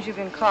many times you've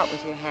been caught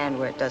with your hand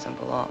where it doesn't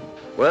belong?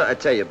 Well, I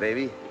tell you,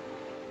 baby,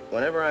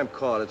 whenever I'm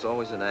caught, it's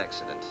always an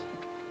accident.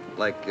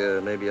 Like,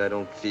 maybe I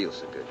don't feel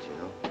so good, you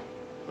know?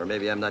 Or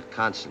maybe I'm not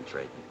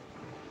concentrating.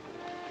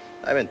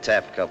 I've been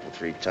tapped a couple,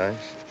 3 times.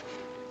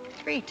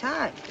 3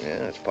 times?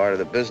 Yeah, it's part of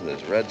the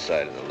business, red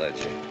side of the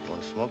ledger.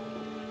 Want to smoke?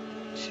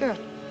 Sure.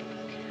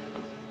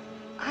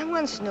 I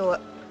once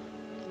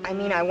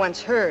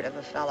heard of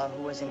a fellow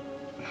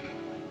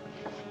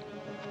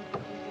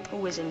who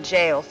was in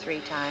jail 3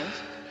 times.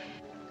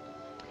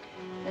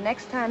 The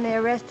next time they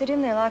arrested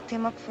him, they locked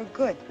him up for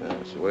good. Yeah,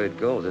 that's the way it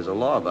goes. There's a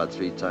law about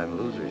 3-time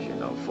losers, you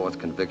know. 4th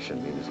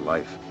conviction means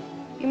life.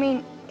 You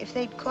mean if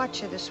they'd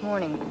caught you this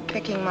morning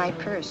picking my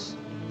purse,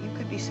 you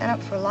could be sent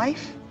up for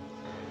life?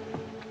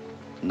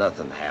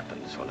 Nothing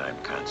happens when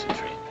I'm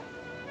concentrating.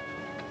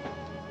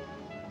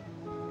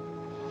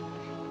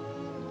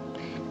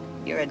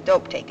 You're a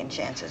dope taking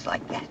chances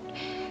like that.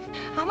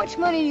 How much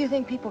money do you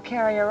think people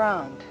carry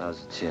around?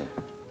 How's the chin?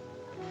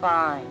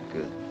 Fine.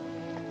 Good.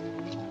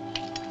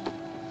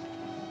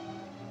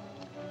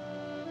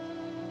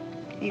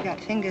 You got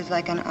fingers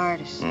like an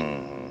artist.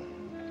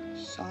 Mm-hmm.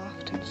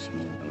 Soft and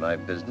smooth. In my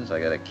business, I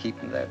gotta keep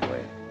them that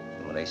way.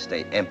 And when they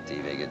stay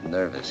empty, they get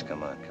nervous.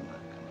 Come on.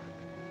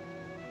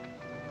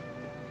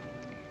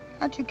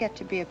 How'd you get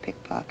to be a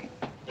pickpocket?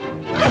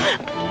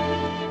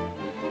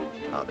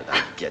 How did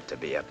I get to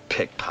be a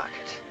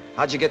pickpocket?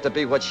 How'd you get to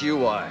be what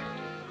you are?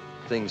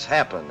 Things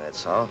happen,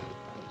 that's all.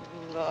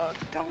 Look,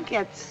 don't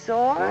get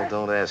sore. Well,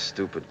 don't ask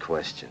stupid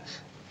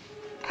questions.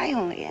 I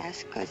only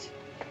ask because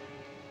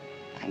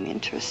I'm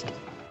interested.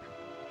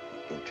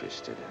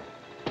 Interested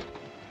in?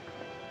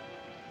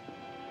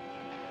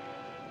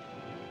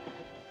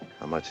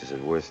 How much is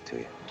it worth to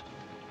you?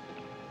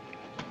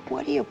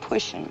 What are you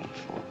pushing me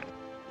for?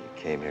 You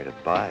came here to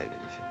buy, didn't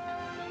you?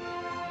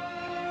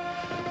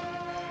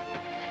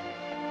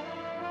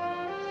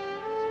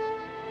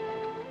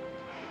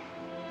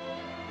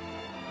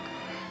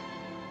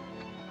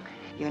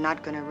 You're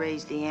not going to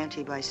raise the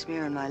ante by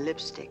smearing my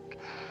lipstick.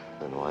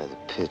 Then why the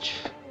pitch?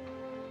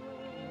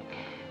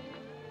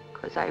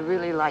 Because I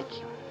really like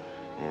you.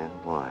 Yeah,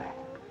 why?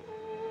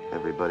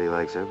 Everybody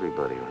likes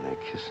everybody when they're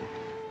kissing.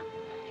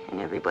 And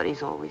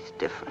everybody's always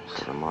different.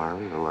 So tomorrow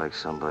you'll like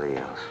somebody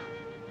else.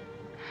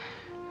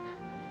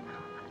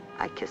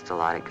 I kissed a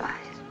lot of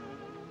guys.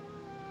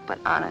 But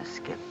honest,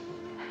 Skip,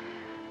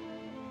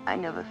 I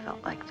never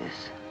felt like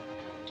this.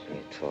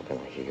 You're talking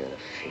like you got a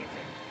feeling.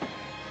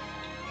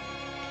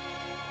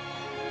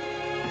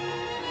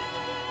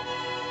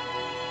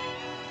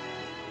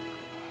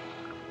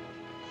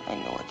 I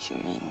know what you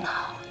mean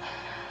now.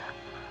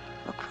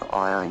 Look for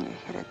oil and you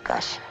hit a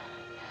gusher.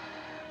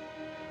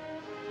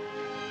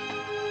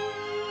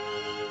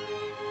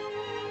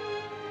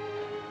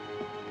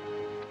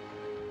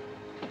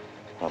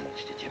 How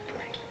much did you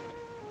bring?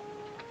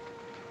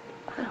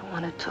 I don't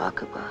want to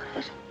talk about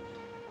it.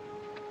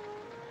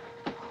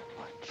 How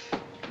much?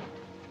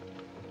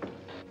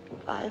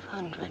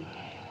 500.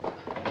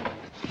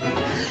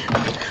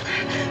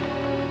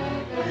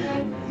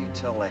 You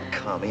tell that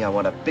commie I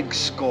want a big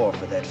score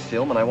for that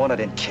film, and I want it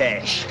in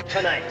cash.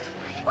 Tonight.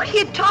 What are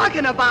you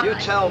talking about? You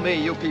tell me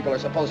you people are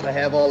supposed to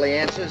have all the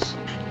answers.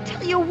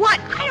 Tell you what,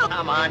 I don't...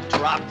 Come on,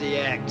 drop the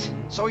act.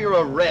 So you're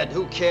a red.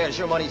 Who cares?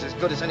 Your money's as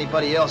good as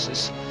anybody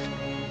else's.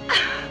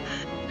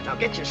 Now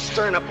get your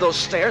stern up those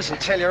stairs and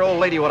tell your old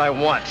lady what I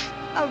want.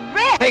 A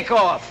red? Take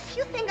off.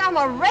 You think I'm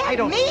a red? I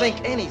don't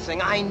think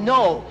anything. I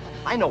know.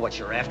 I know what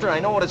you're after. I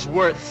know what it's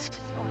worth.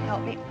 Don't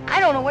help me. I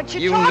don't know what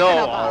you're talking You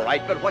know, about. all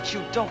right, but what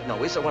you don't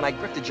know is that when I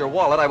grifted your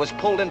wallet, I was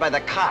pulled in by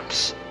the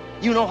cops.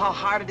 You know how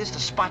hard it is to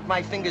spot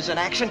my fingers in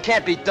action?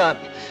 Can't be done.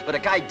 But a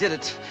guy did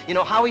it. You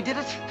know how he did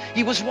it?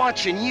 He was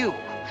watching you.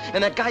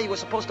 And that guy you were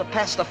supposed to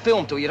pass the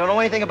film to, you don't know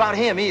anything about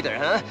him either,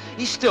 huh?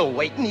 He's still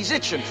waiting. He's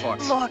itching for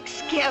it. Look,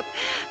 Skip,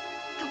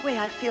 the way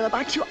I feel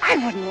about you, I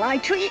wouldn't lie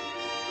to you.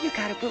 You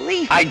gotta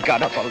believe me. I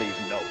gotta believe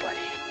nobody.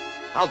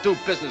 I'll do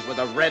business with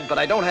a red, but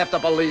I don't have to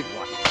believe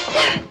one.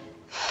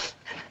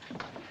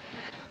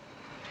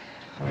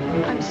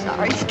 I'm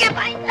sorry, Skip. Get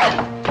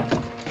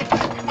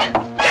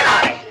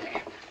out of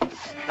here.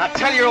 Now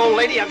tell your old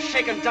lady I'm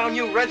shaking down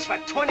you reds for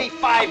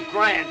 25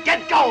 grand.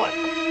 Get going.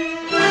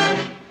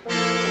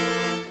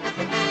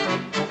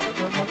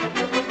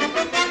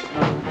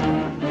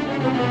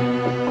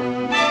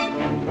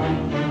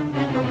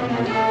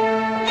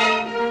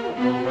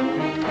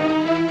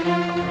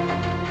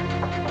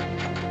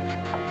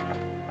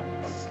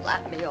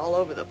 Slapped me all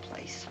over the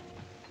place.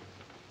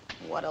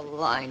 What a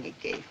line he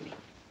gave me.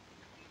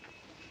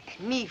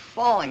 And me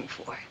falling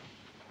for it.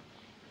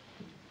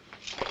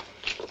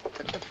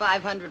 Took the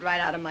 500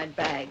 right out of my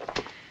bag.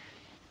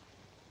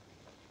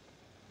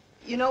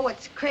 You know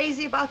what's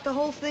crazy about the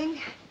whole thing?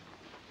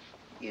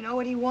 You know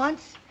what he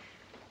wants?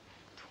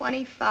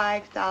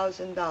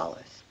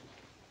 $25,000.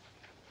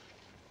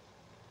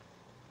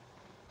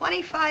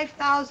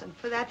 $25,000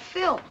 for that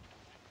film.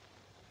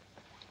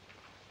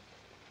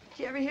 Did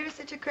you ever hear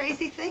such a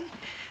crazy thing?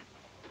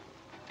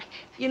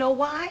 You know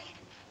why?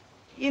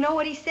 You know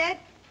what he said?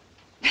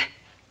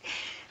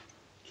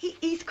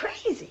 He's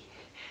crazy.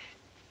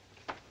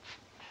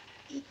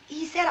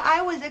 He said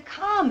I was a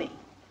commie.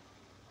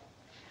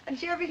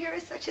 Did you ever hear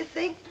of such a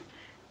thing?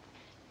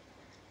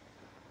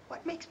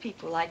 What makes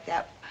people like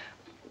that?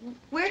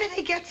 Where do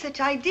they get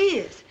such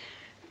ideas?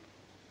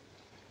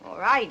 All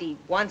right, he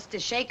wants to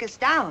shake us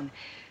down,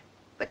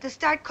 but to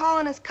start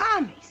calling us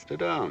commies. Sit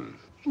down.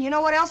 And you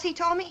know what else he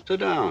told me? Sit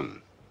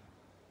down.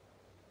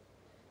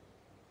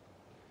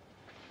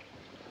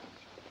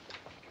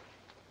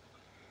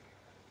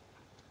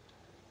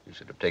 You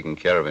should have taken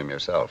care of him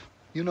yourself.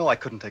 You know I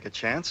couldn't take a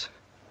chance.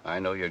 I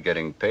know you're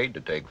getting paid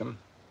to take them.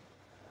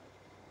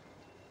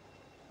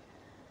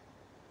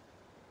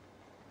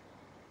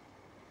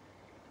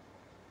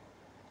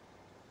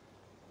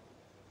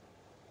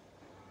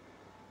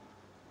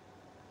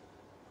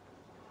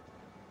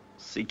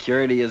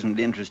 Security isn't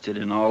interested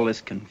in all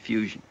this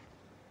confusion.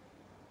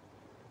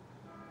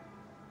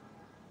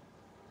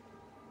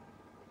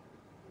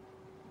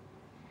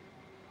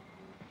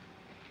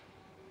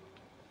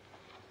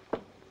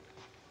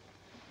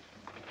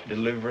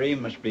 Delivery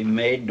must be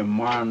made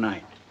tomorrow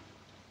night.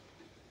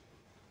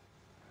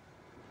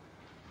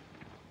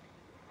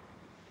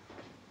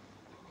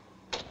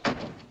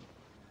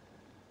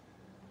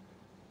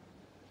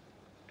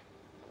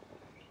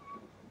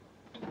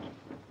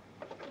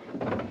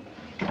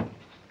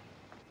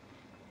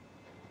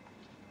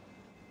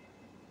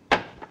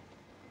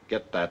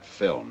 Get that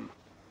film.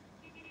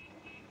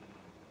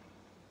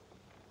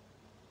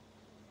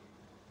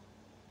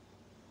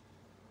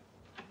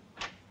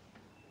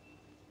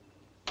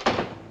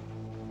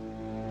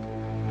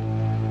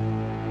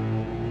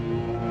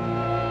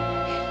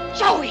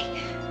 Joey!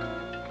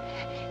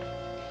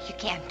 You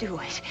can't do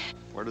it.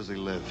 Where does he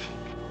live?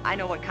 I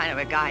know what kind of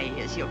a guy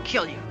he is. He'll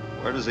kill you.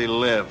 Where does he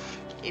live?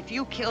 If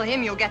you kill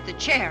him, you'll get the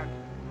chair.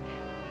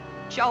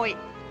 Joey,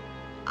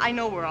 I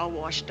know we're all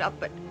washed up,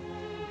 but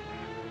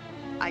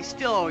I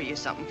still owe you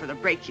something for the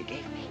break you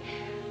gave me.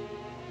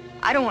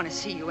 I don't want to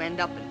see you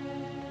end up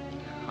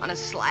on a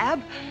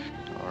slab.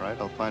 All right,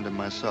 I'll find him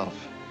myself.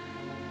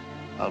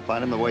 I'll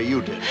find him the way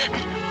you did.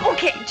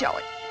 Okay,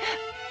 Joey.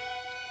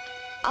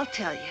 I'll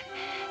tell you.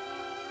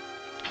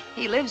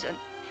 He lives in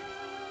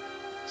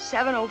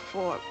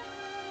 704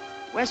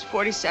 West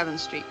 47th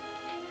Street,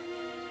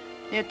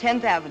 near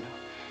 10th Avenue,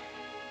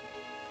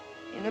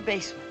 in the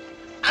basement.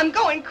 I'm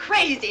going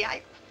crazy.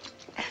 I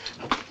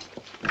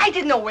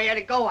didn't know where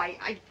to go.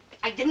 I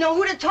didn't know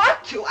who to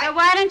talk to. So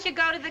why don't you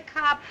go to the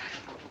cop?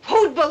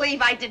 Who'd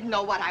believe I didn't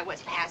know what I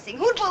was passing?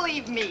 Who'd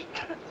believe me?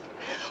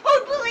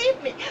 Who'd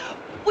believe me?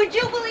 Would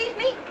you believe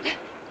me?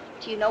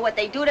 Do you know what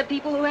they do to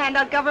people who hand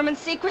out government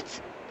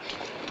secrets?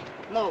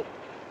 Mo,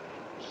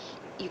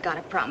 you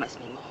gotta promise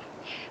me, Mo.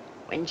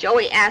 When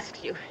Joey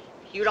asks you,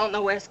 you don't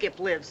know where Skip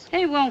lives.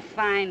 He won't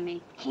find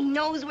me. He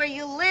knows where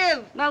you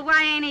live. Well,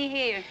 why ain't he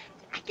here?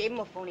 I gave him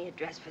a phony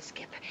address for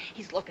Skip.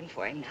 He's looking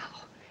for him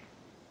now.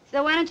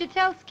 So why don't you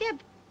tell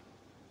Skip?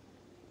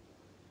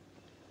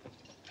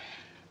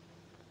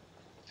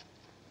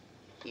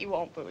 He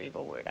won't believe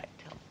a word I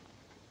tell him.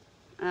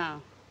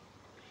 Oh.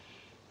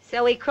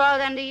 So he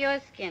crawled under your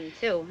skin,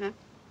 too, huh?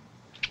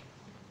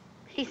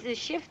 He's as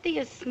shifty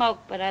as smoke,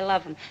 but I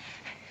love him.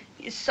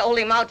 You sold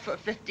him out for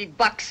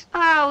 $50.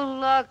 Oh,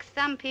 look,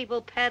 some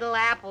people peddle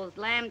apples,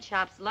 lamb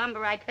chops,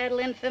 lumber. I peddle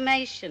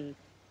information.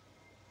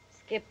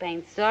 Skip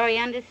ain't sorry,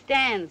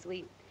 understands.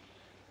 We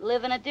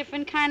live in a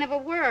different kind of a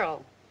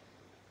world.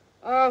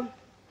 Oh,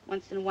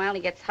 once in a while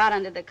he gets hot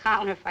under the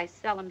counter if I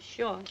sell him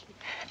short.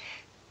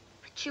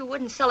 But you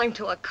wouldn't sell him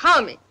to a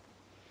commie.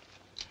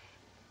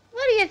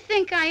 What do you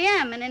think I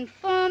am, an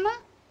informer?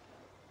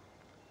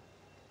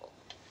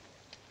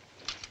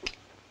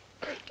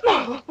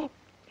 No.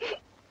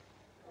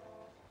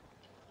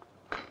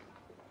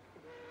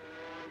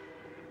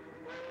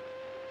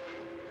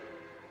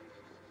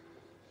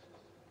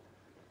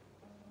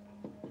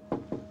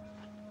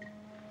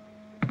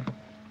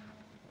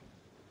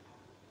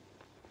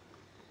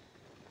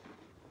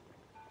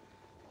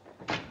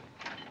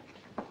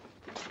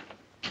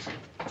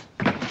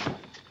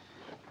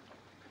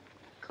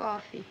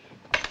 Coffee.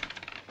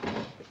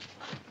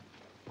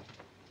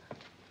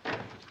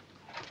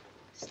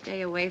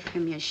 Stay away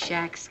from your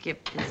shack,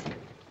 Skip.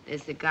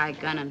 There's the guy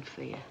gunning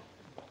for you.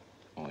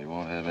 Well, he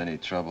won't have any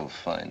trouble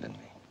finding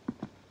me.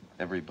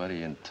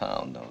 Everybody in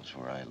town knows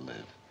where I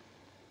live.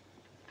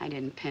 I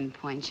didn't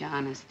pinpoint you,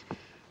 honest.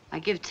 I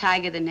give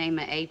Tiger the name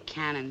of 8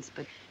 cannons,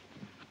 but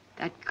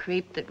that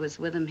creep that was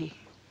with him, he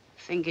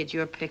fingered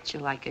your picture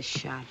like a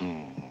shot.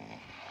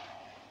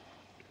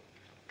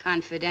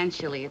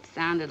 Confidentially, it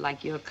sounded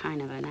like your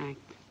kind of an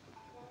act.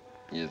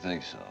 You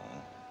think so,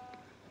 huh?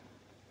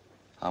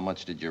 How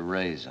much did you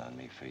raise on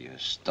me for your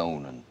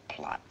stoning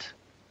plot?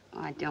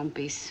 Oh, don't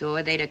be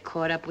sore. They'd have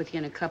caught up with you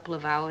in a couple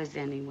of hours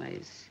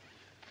anyways.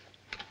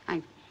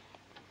 I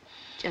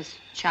just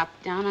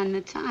chopped down on the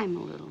time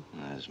a little.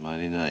 That's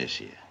mighty nice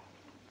of you.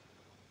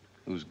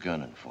 Who's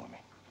gunning for me?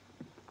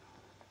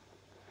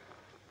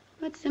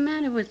 What's the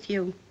matter with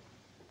you?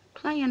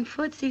 Playing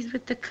footsies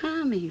with the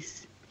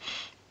commies.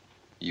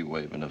 You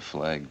waving a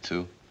flag,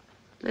 too?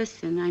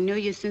 Listen, I knew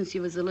you since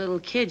you was a little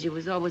kid. You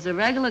was always a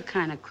regular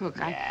kind of crook.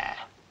 Yeah.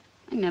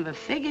 I never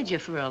figured you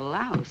for a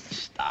louse.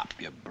 Stop.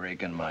 You're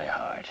breaking my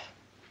heart.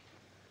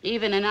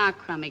 Even in our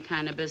crummy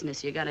kind of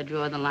business, you gotta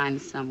draw the line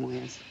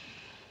somewheres.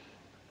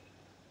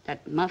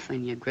 That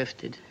muffin you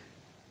grifted,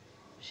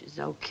 she's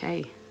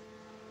okay.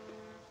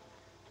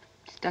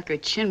 Stuck her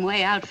chin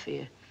way out for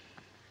you.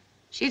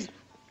 She's...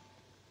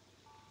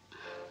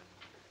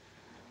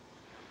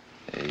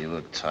 Hey, you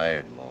look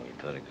tired, Mo. You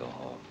better go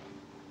home.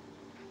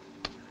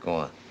 Go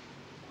on.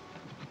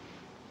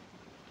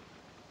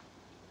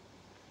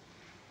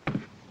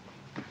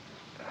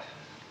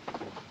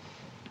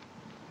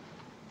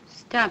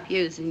 Stop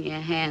using your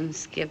hands,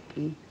 Skip,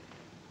 and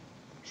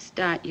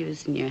start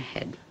using your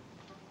head.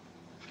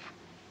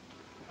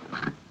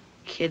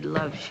 Kid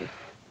loves you.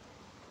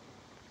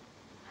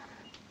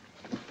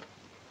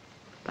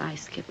 Bye,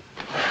 Skip.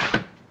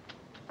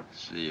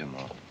 See you,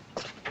 Mo.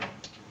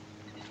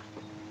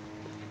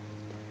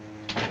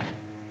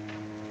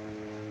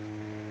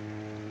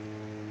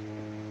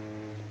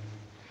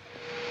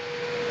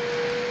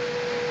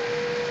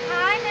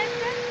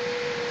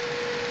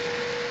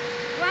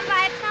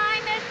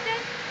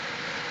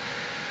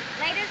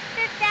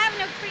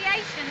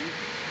 creation.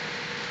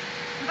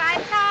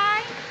 Bye,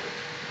 Ty.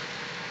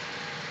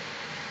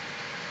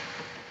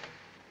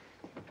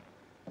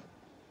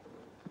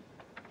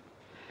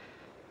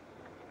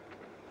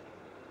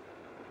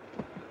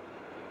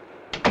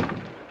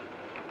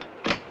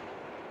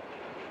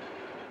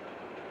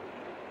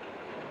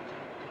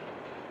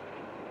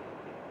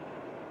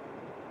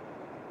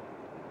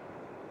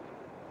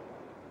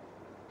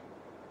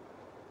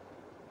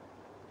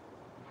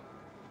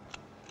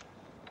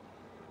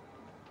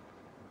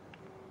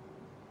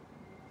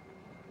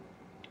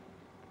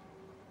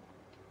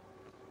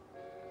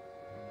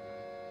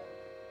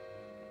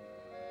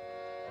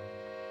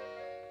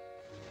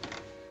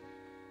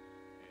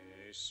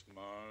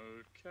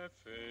 Small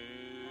café,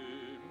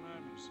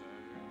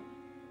 mademoiselle.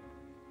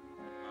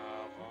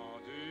 Un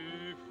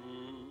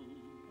rendez-vous,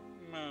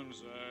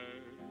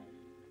 mademoiselle.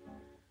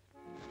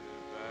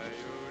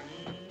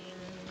 Violins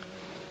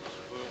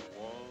were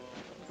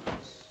warm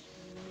and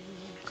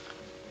sweet,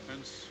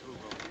 and so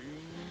are you,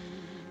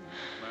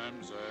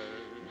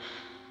 mademoiselle.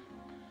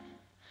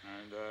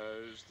 And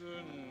as the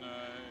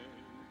night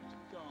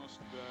danced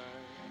by,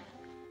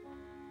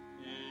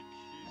 a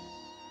kiss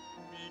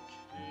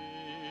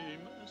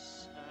became a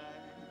sigh.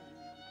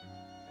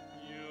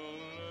 Your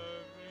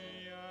lovely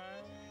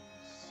eyes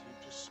seem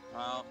to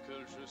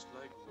sparkle just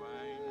like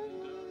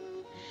wine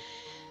does.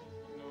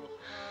 No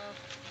half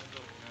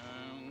so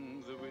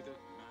young the way that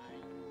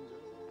mine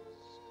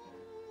does.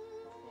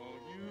 For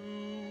you,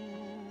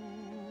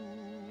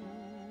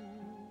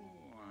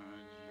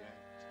 and yet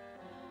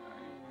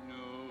I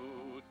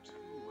know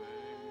too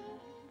well.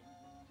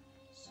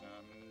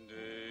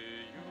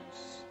 Someday you'll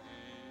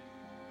say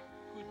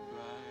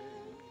goodbye.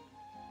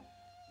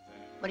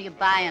 What are you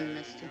buying,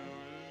 mister?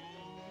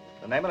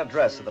 The name and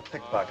address of the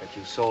pickpocket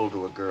you sold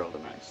to a girl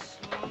tonight.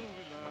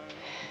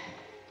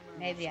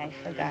 Maybe I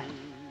forgot.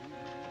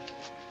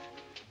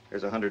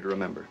 Here's 100 to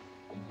remember.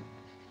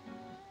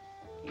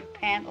 You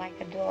pant like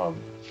a dog.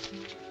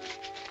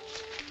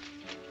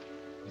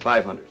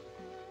 500.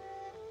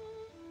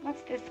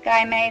 What's this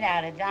guy made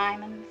out of,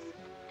 diamonds?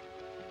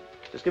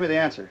 Just give me the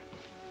answer.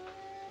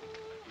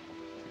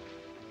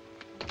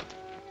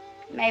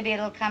 Maybe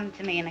it'll come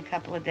to me in a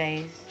couple of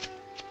days.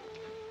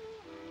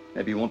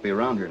 Maybe you won't be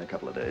around here in a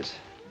couple of days.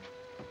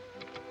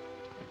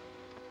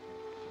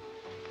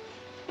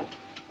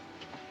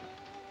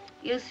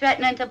 You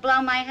threatening to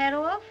blow my head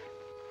off?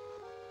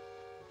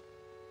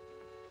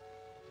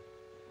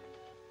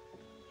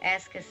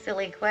 Ask a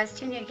silly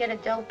question, you get a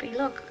dopey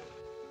look.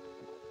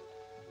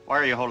 Why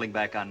are you holding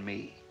back on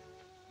me?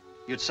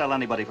 You'd sell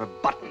anybody for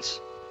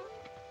buttons.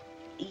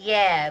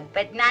 Yeah,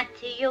 but not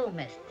to you,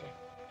 mister.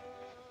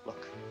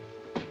 Look,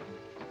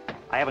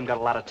 I haven't got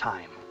a lot of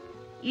time.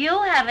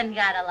 You haven't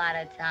got a lot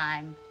of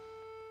time.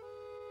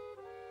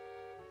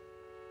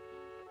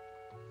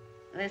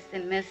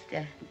 Listen,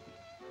 mister,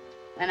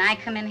 when I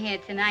come in here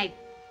tonight,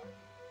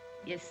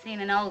 you've seen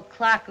an old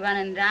clock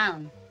running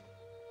down.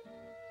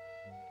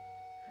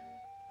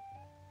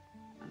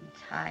 I'm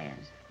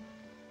tired.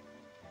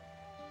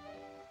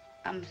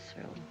 I'm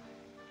through.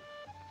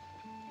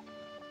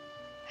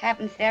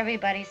 Happens to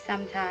everybody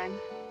sometime.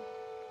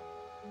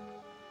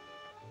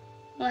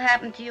 Will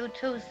happen to you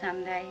too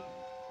someday.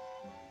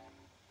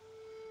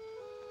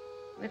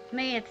 With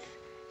me, it's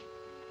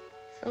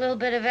a little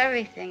bit of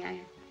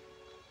everything.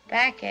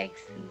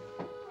 Backaches and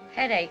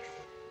headaches.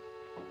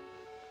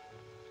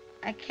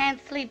 I can't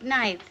sleep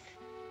nights.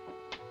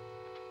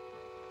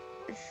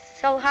 It's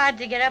so hard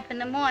to get up in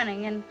the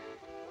morning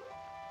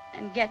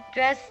and get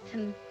dressed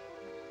and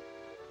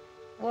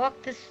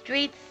walk the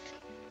streets,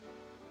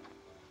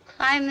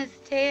 climb the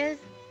stairs.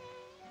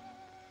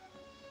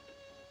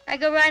 I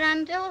go right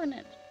on doing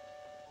it.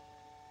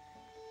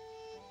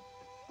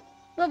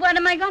 Well, what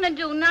am I going to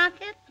do, knock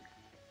it?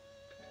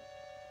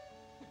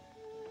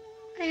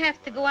 I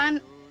have to go on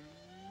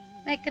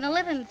making a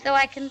living so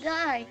I can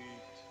die.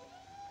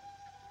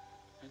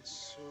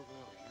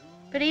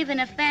 But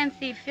even a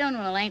fancy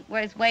funeral ain't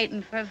worth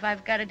waiting for if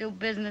I've got to do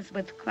business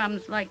with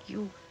crumbs like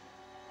you.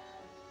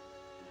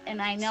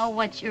 And I know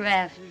what you're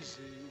after.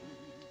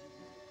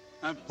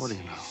 What do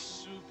you know?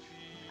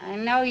 I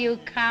know you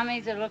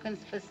commies are looking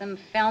for some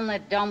film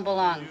that don't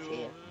belong to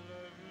you.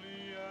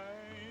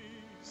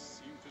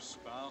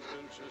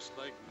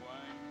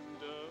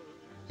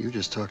 You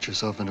just talked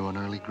yourself into an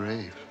early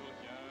grave.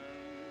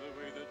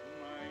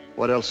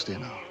 What else do you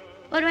know?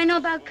 What do I know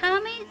about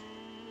commies?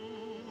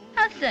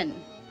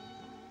 Nothing.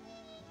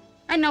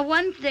 I know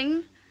one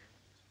thing.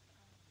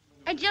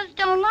 I just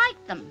don't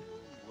like them.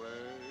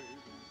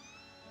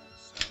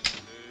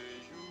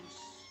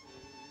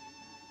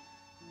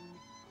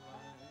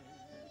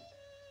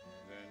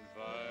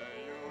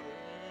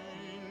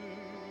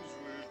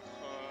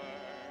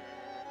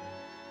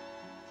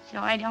 So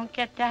I don't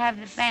get to have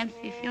the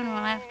fancy funeral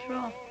after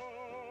all.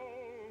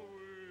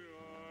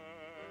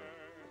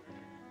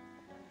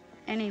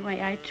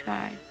 Anyway, I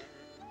tried.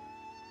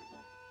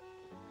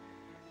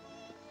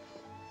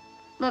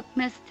 Look,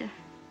 mister,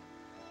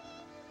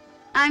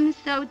 I'm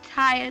so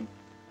tired.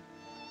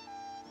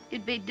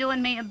 You'd be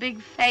doing me a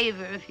big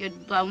favor if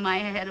you'd blow my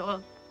head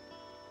off.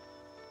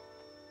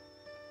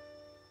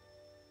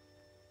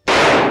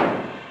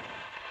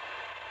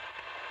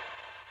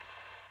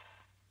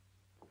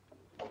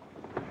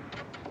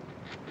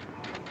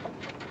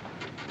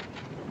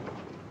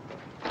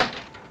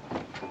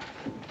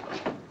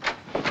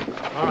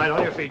 All right,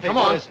 on your feet. Come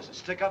Hey, on. what is this, a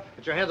stick-up?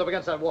 Get your hands up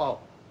against that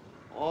wall.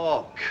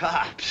 Oh,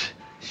 cops.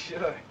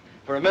 Sure.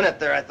 For a minute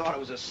there, I thought it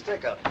was a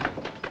stick-up.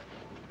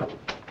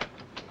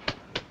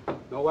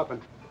 No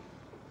weapon.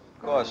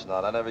 Of course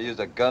not. I never used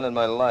a gun in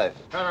my life.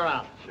 Turn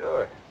around.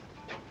 Sure.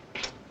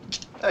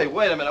 Hey,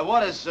 wait a minute.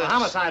 What is this?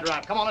 Homicide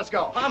rap. Come on, let's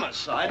go.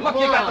 Homicide? Look,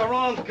 you got the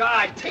wrong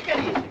guy. Take it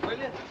easy, will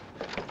you?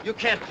 You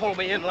can't pull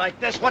me in like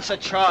this. What's the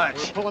charge?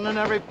 We're pulling in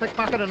every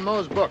pickpocket in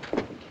Moe's book.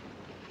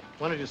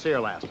 When did you see her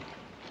last?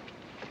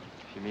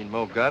 You mean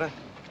Mo got it?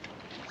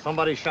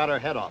 Somebody shot her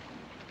head off.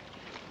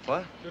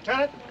 What?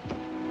 Lieutenant?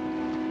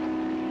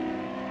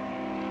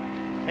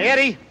 Hey,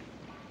 Eddie.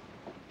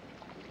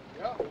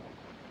 Yeah.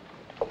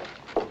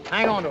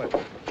 Hang on to it.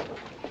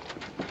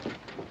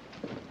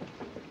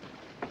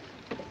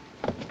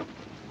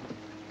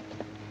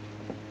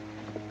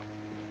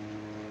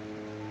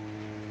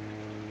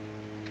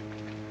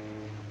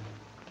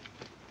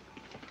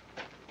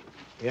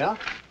 Yeah?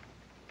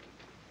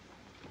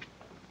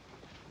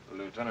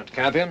 Lieutenant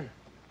Campion?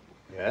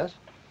 Yes?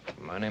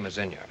 My name is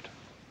Inyard.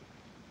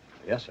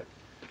 Yes, sir.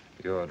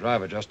 Your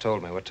driver just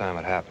told me what time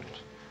it happened.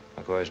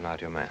 McCoy's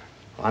not your man.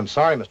 I'm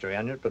sorry, Mr.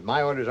 Enyart, but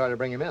my orders are to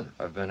bring him in.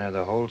 I've been here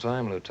the whole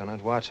time,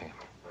 Lieutenant, watching him.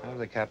 Have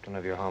the captain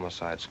of your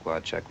homicide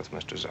squad check with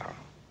Mr. Zarro.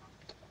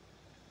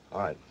 All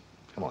right.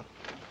 Come on.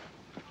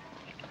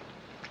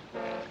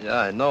 Yeah,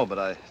 I know, but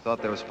I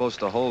thought they were supposed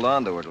to hold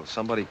on to her till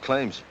somebody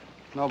claims.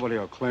 Nobody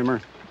will claim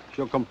her.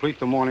 She'll complete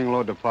the morning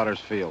load to Potter's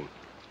Field.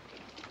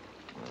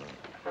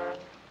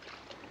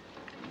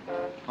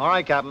 All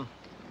right, Captain.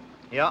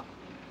 Yeah.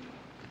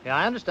 Yeah,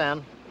 I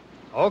understand.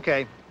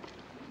 Okay.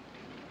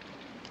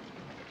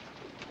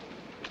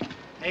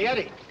 Hey,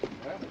 Eddie.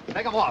 Yeah?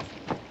 Take them off.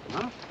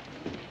 Huh?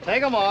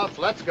 Take them off.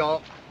 Let's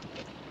go.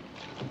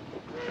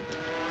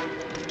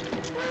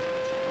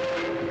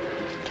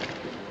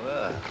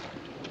 Well.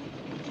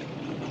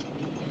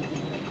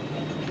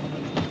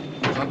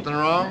 Something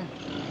wrong?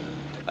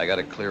 I got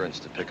a clearance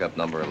to pick up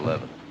number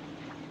 11.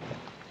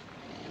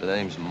 The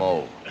name's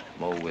Mo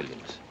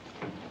Williams.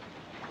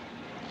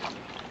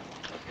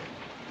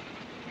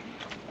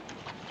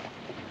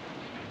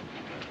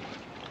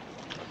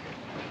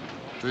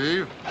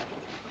 Steve,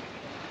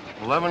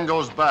 11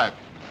 goes back.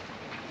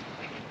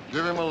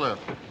 Give him a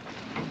lift.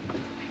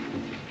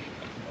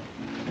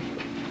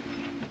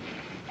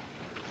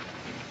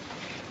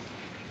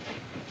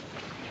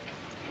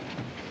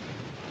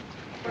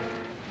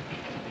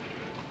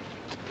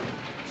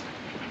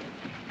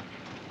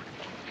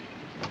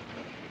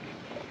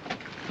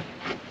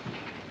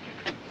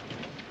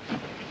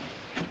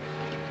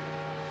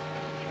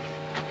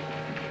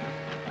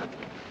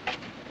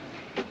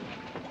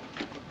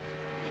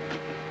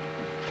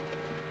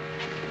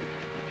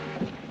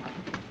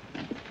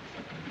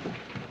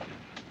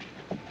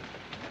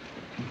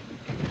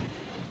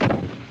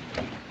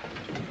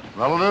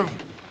 Relative?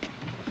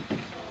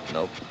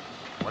 Nope.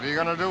 What are you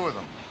gonna do with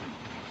him?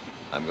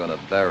 I'm gonna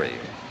bury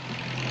her.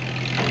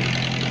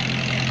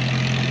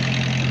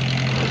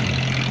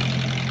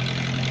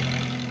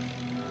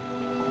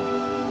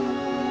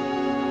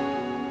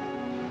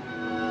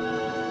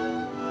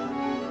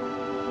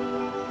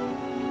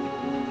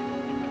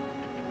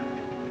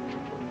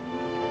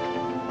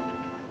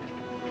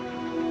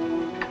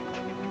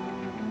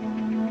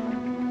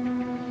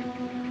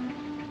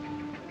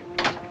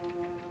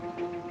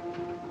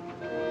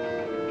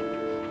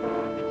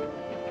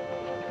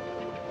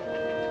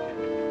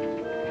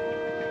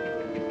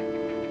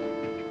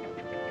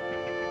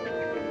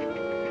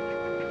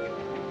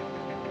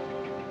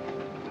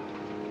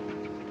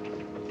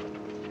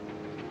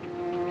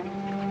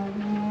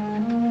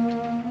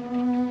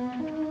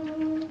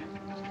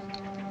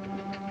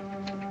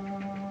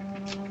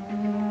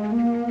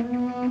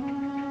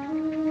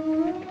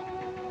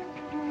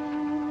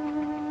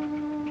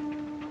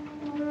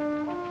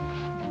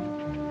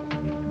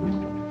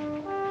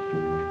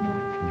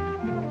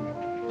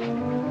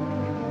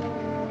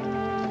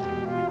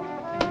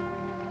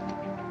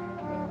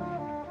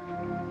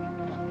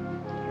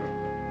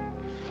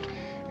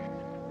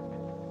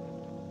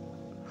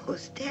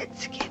 Who's dead,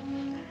 Skip?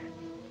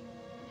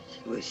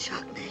 She was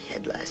shot in the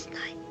head last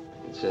night.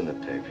 It's in the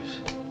papers.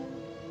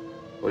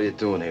 What are you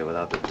doing here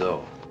without the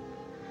dough?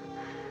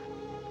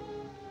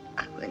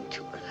 I went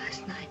to her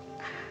last night.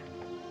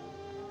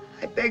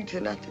 I begged her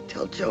not to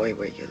tell Joey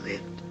where you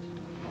lived.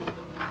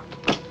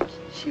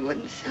 She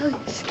wouldn't sell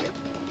you, Skip.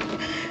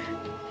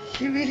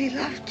 She really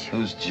loved you.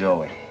 Who's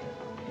Joey?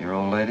 Your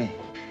old lady?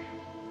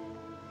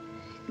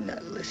 You're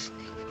not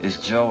listening. Is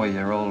Joey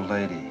your old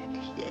lady?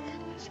 Yes.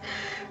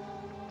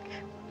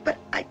 But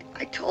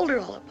I told her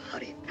all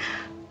about it.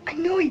 I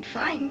knew he'd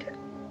find her.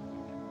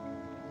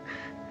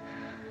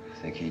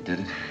 Think he did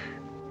it?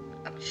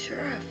 I'm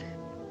sure of it.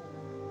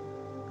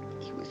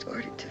 He He was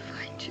ordered to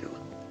find you.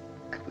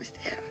 I was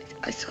there.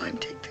 I saw him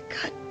take the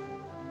gun.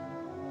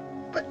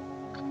 But,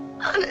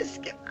 honest,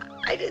 Skip,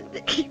 I didn't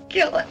think he'd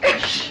kill her.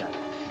 It's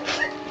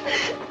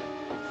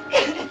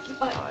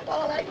my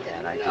fault. I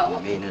didn't I know.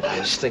 didn't mean it. I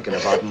was thinking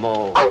about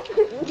Mo.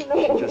 She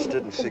just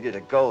didn't figure to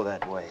go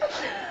that way.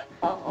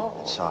 Oh.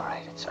 It's all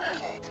right. It's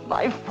okay. It's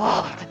my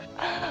fault.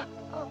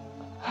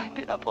 I've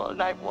been up all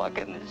night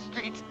walking the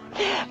streets.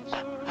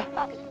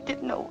 I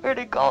didn't know where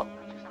to go.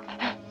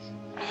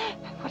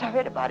 When I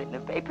read about it in the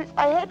papers,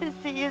 I had to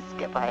see you,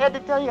 Skip. I had to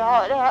tell you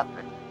how it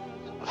happened.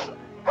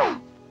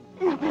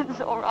 You've been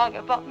so wrong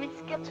about me,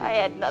 Skip. I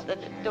had nothing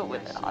to do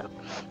with it.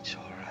 It's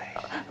all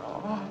right.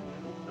 Oh.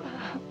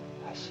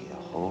 I see the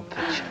whole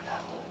picture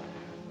now.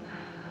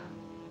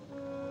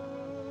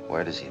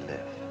 Where does he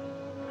live?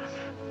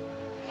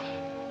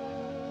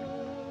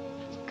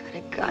 Got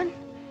a gun?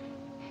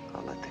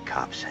 I'll let the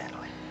cops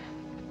handle it.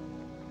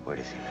 Where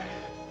does he live?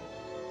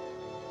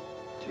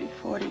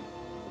 340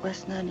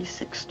 West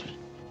 96th Street.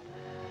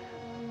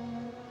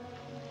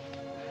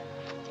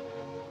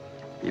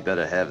 You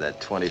better have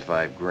that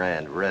 25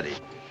 grand ready.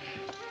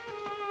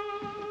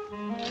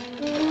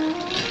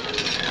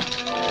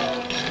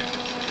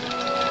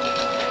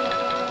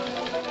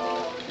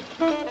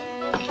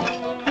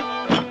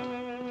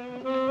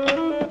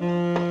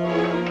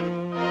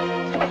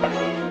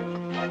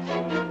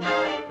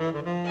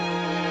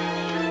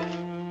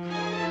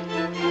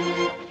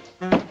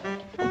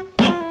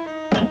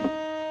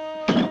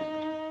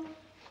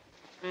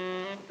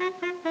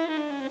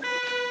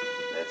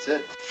 That's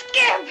it.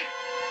 Skip!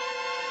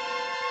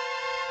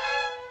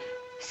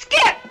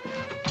 Skip!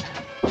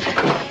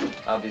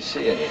 I'll be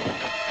seeing you.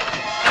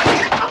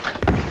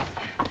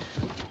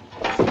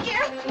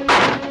 Skip!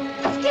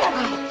 Skip!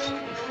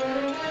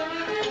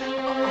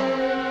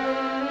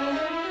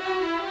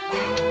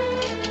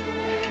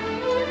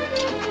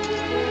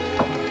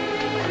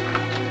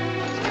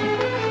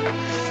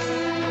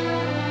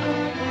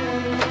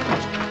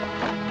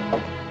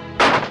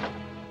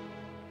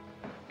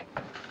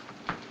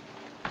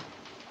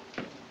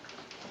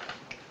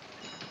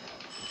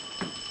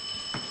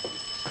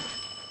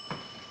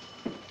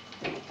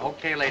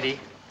 Okay, lady.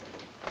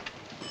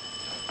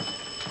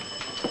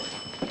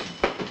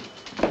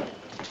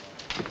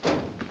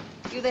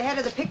 You the head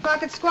of the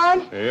pickpocket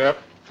squad? Yep.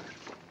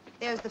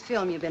 There's the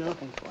film you've been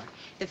looking for.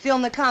 The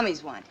film the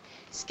commies want.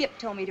 Skip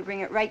told me to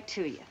bring it right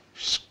to you.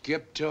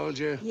 Skip told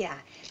you? Yeah.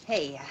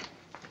 Hey,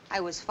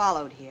 I was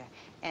followed here,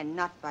 and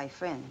not by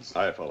friends.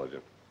 I followed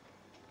you.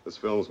 This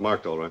film's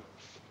marked all right.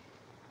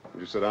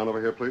 Would you sit down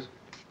over here, please?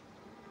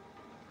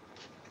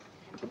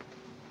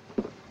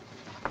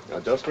 Now,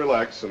 just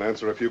relax and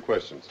answer a few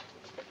questions.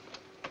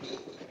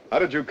 How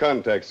did you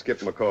contact Skip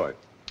McCoy?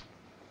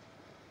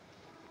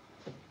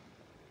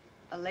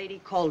 A lady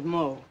called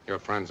Mo. Your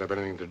friends have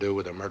anything to do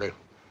with the murder?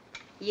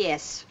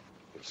 Yes.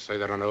 You say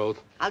that on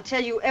oath? I'll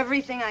tell you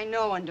everything I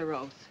know under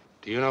oath.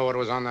 Do you know what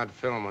was on that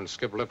film when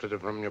Skip lifted it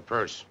from your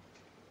purse?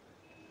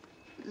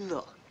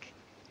 Look,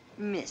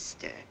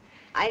 mister,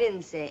 I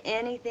didn't say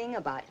anything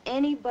about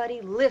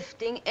anybody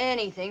lifting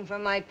anything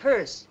from my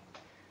purse.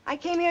 I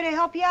came here to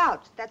help you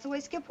out. That's the way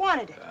Skip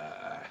wanted it.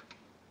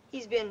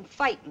 He's been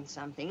fighting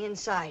something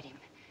inside him.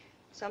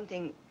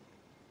 Something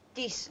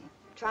decent,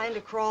 trying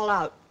to crawl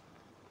out.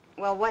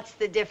 Well, what's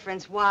the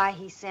difference why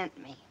he sent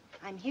me?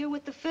 I'm here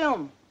with the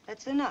film.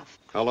 That's enough.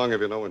 How long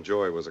have you known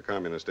Joey was a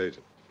communist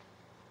agent?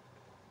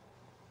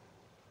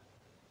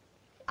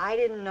 I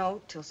didn't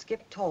know till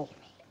Skip told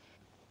me.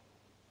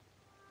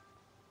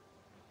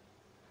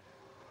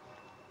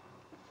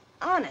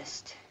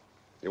 Honest.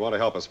 You want to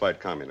help us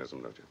fight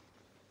communism, don't you?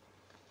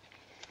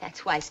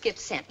 That's why Skip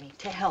sent me,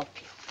 to help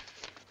you.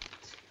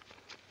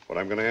 What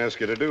I'm going to ask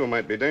you to do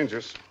might be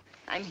dangerous.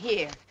 I'm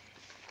here.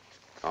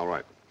 All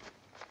right.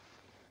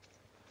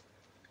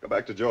 Go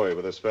back to Joey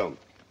with this film.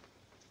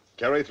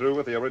 Carry through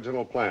with the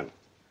original plan.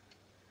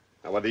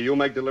 Now, whether you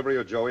make delivery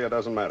or Joey, it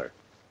doesn't matter.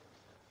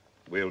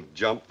 We'll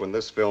jump when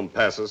this film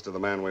passes to the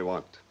man we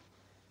want.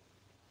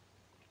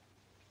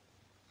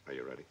 Are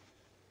you ready?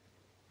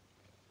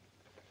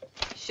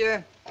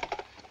 Sure.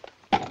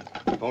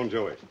 Phone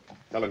Joey.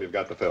 Tell him you've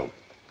got the film.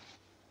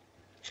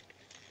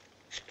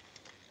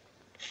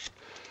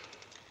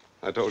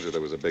 I told you there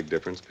was a big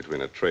difference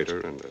between a traitor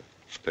and a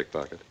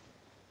pickpocket.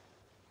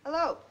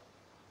 Hello.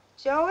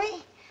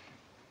 Joey?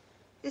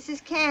 This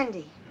is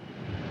Candy.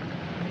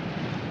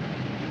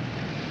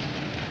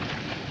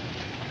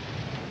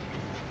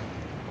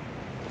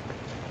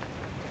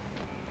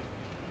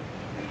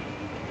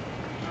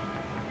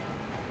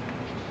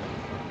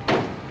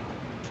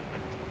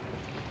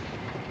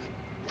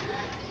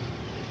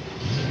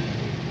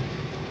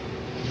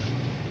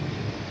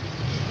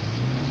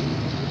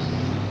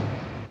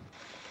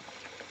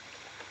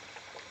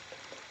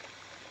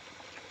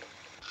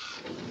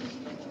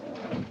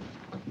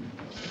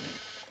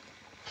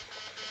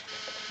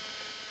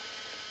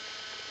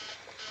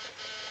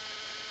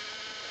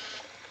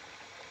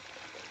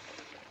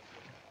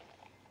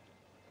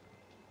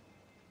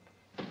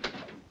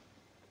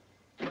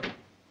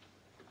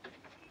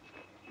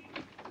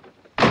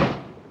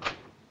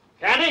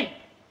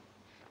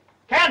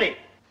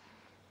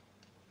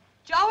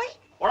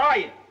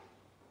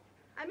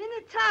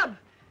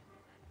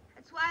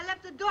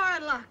 the door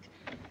unlocked.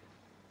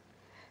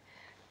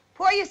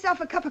 Pour yourself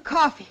a cup of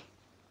coffee.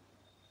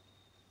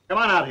 Come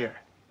on out here.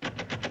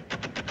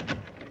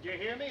 Did you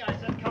hear me? I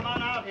said come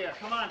on out here.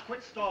 Come on,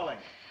 quit stalling.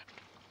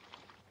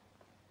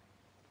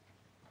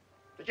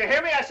 Did you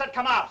hear me? I said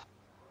come out.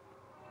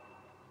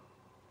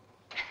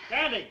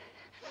 Sandy!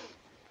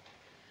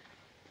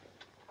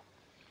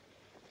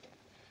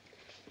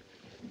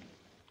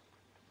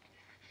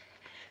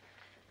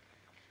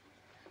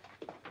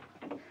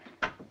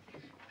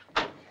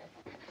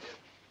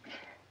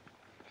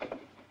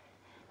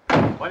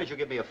 Why did you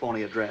give me a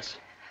phony address?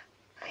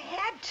 I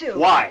had to.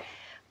 Why?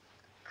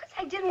 Because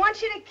I didn't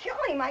want you to kill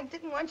him. I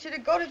didn't want you to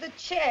go to the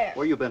chair.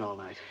 Where you been all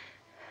night?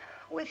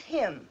 With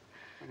him.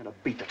 I'm gonna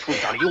beat the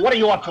truth out of you. What are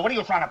you up to? What are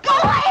you trying to Go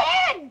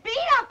ahead! Beat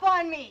up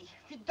on me.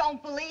 You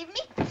don't believe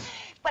me?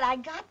 But I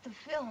got the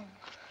film.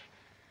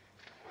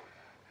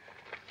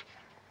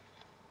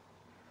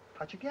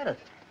 How'd you get it?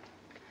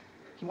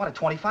 You wanted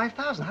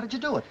 $25,000. How did you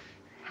do it?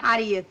 How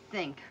do you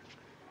think?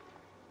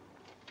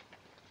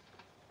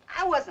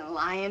 I wasn't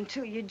lying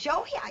to you,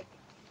 Joey.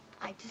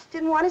 I just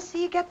didn't want to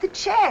see you get the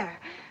chair.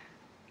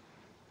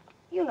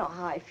 You know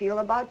how I feel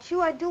about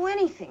you. I'd do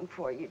anything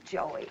for you,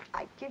 Joey.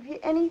 I'd give you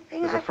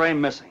anything. There's a frame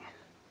missing.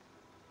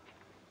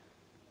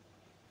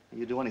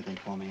 You do anything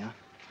for me, huh?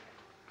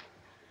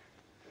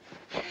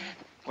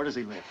 Where does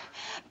he live?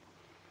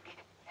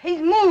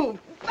 He's moved.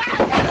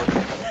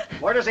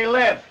 Where does he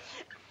live?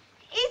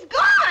 He's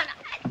gone.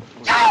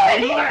 Where does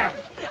he live?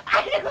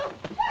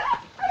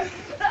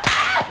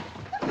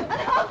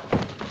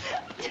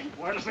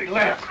 Where does he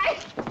live?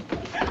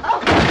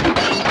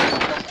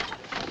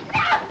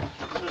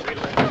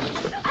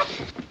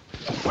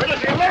 Where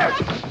does he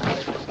live?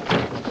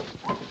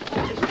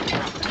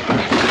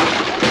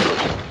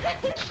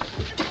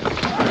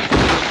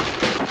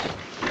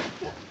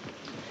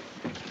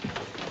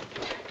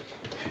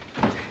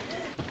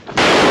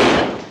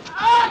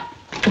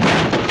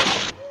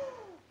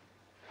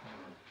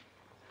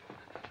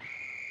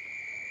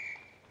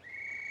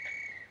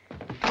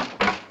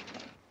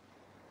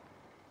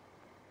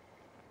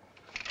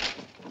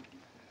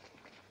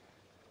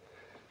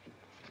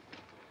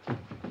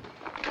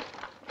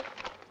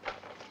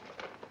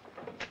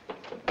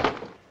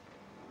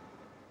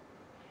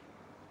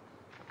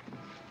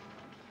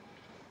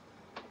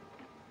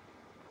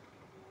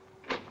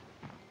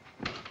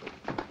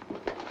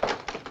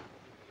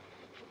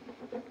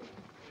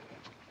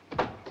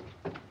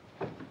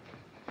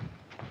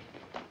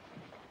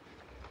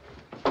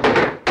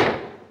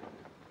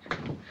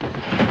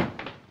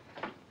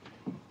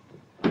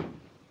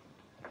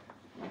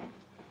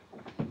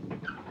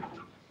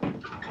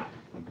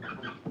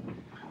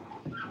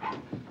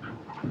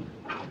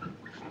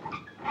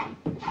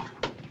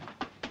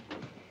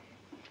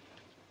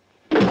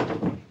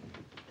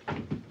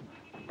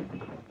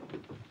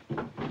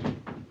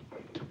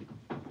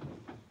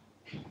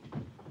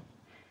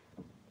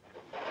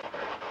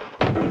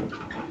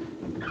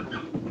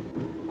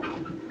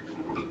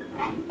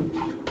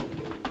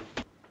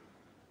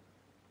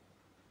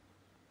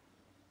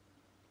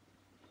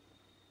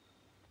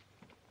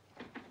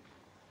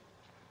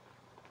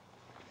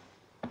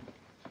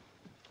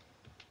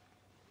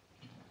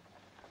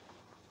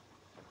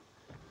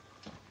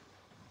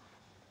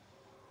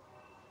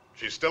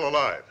 She's still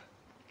alive.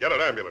 Get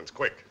an ambulance,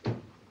 quick.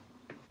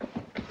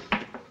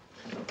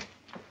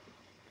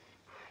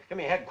 Give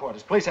me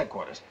headquarters, police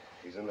headquarters.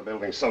 He's in the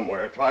building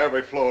somewhere. Try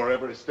every floor,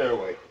 every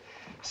stairway.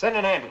 Send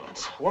an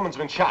ambulance. A woman's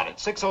been shot at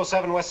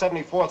 607 West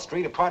 74th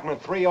Street, apartment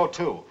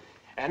 302.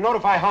 And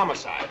notify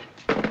homicide.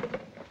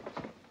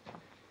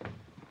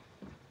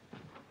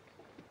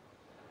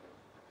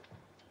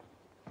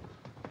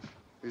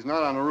 He's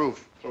not on the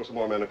roof. Throw some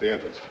more men at the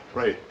entrance.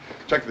 Ray,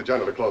 check the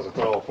janitor closets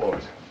on all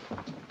floors.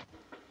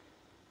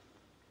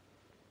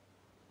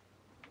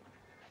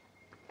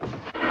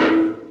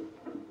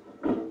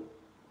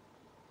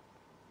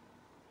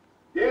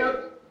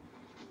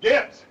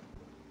 Gibbs!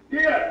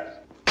 Gibbs!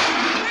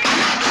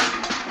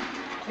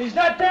 He's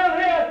not down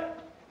here!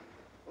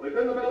 Well, he's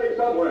in the building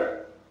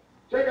somewhere.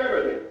 Check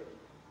everything.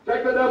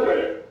 Check the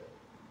dumbwaiter.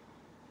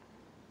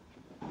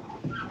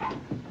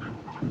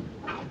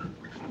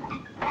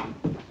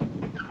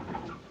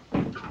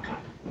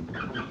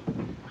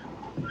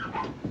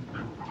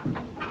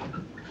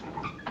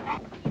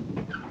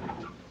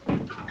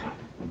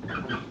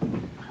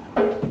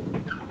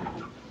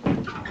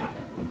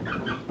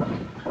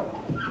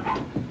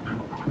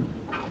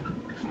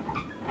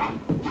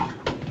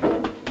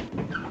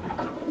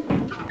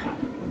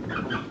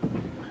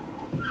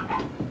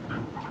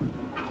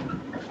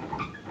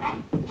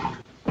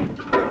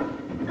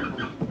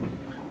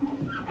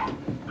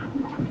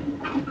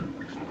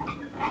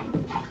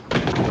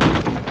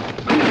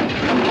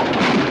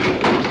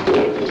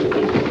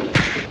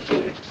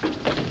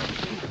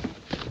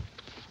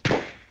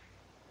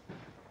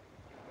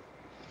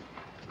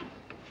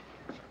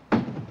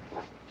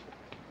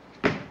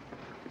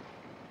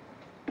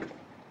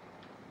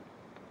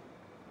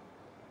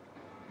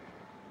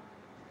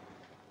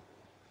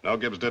 No,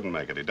 Gibbs didn't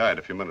make it. He died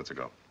a few minutes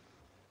ago.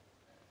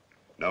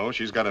 No,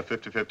 she's got a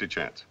 50-50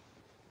 chance.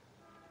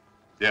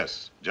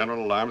 Yes,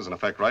 general alarm is in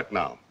effect right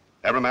now.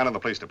 Every man in the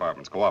police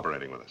department's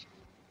cooperating with us.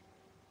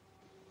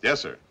 Yes,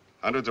 sir.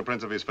 Hundreds of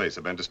prints of his face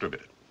have been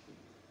distributed.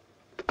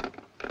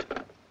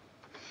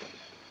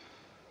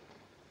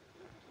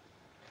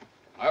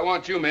 I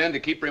want you men to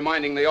keep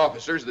reminding the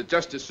officers that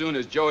just as soon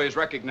as Joey is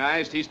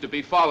recognized, he's to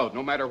be followed,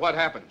 no matter what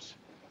happens.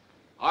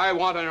 I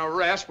want an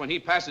arrest when he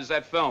passes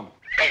that film.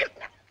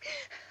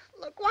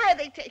 Look, why are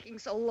they taking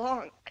so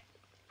long?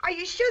 Are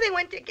you sure they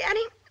went to get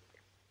him?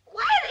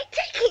 Why are they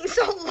taking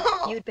so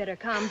long? You'd better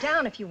calm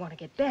down if you want to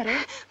get better.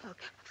 Look,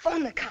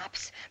 phone the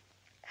cops.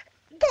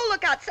 Go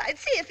look outside,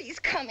 see if he's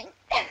coming.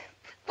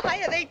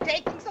 Why are they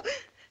taking so...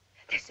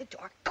 There's the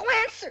door. Go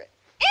answer it.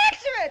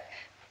 Answer it!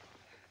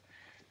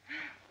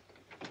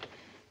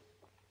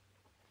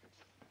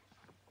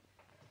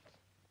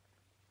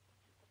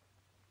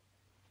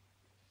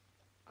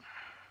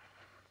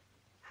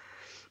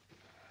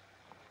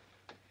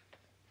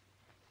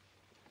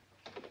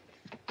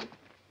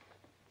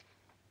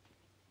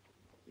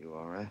 You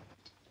all right?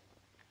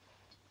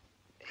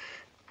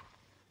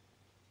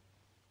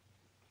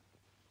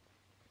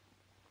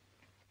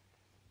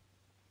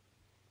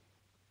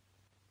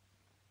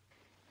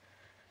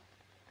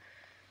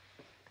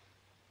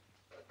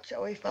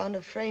 Joey found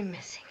a frame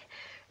missing.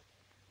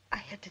 I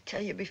had to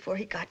tell you before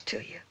he got to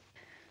you.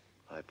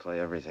 I play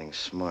everything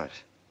smart.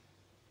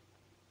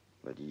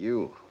 But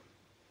you...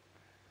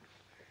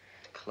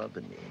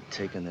 clubbing me and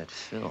taking that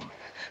film.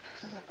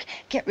 Look,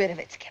 get rid of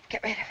it, Skip.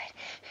 Get rid of it.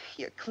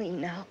 You're clean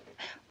now.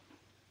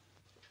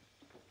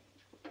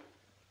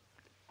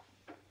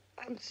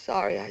 I'm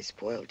sorry I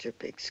spoiled your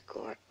big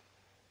score.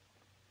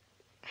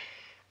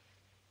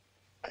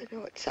 I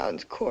know it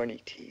sounds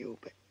corny to you,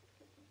 but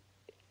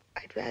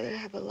I'd rather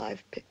have a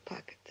live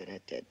pickpocket than a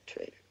dead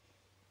traitor.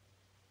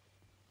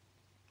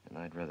 And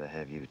I'd rather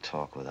have you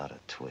talk without a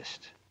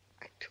twist.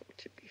 I told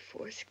you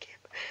before,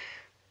 Skip.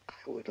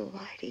 I wouldn't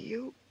lie to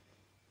you.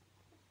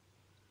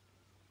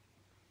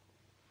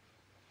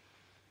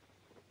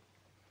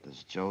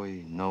 Does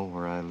Joey know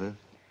where I live?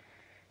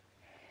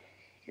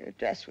 Your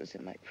address was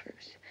in my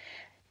purse.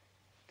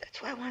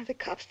 That's why I wanted the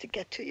cops to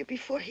get to you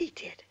before he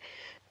did.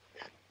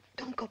 Now,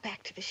 don't go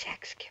back to the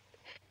shack, Skip.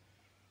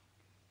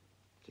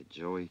 Did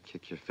Joey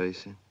kick your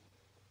face in?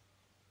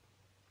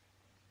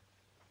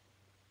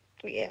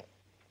 Yeah.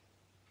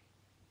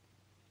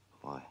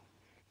 Why?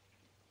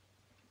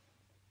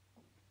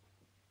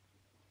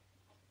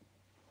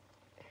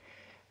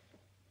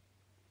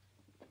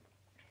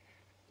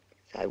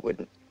 I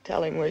wouldn't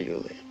tell him where you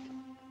lived.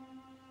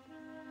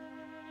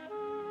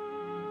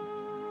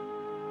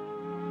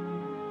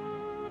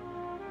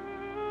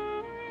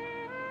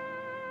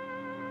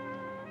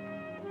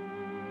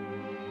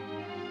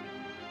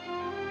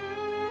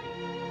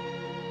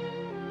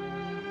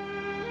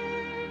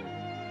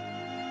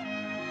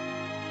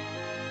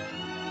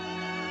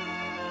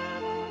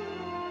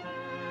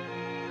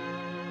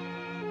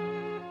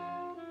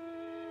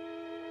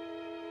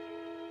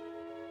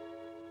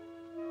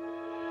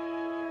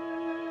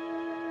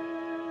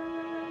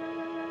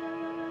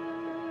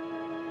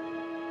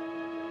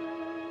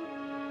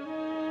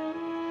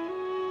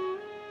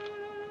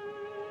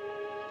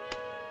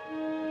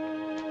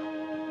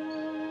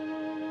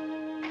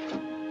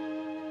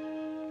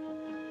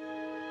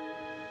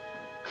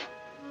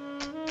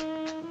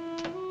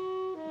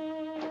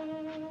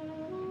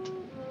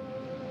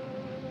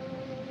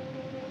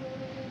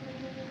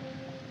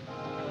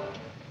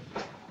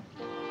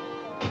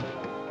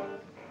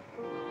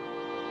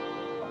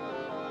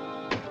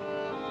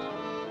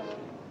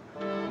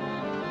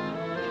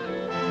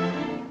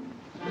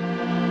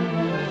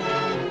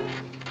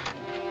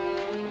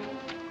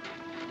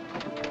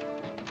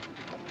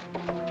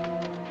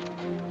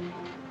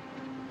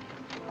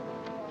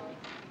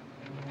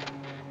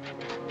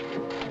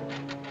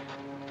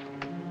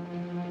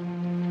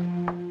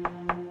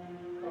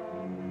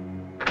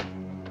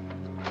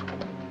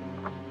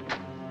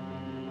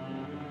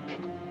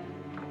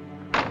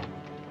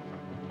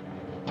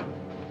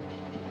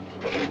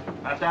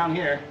 Not down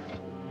here.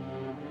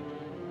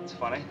 It's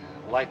funny.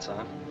 The light's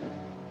on.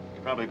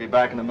 You'll probably be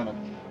back in a minute.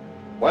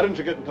 Why didn't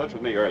you get in touch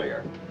with me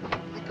earlier?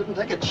 I couldn't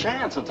take a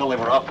chance until they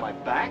were off my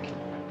back.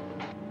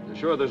 You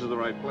sure this is the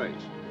right place?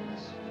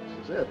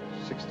 This is it.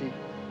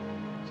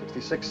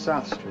 66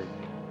 South Street.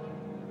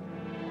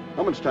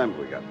 How much time have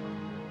we got?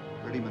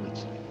 30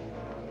 minutes.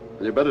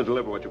 Well, you better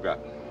deliver what you got.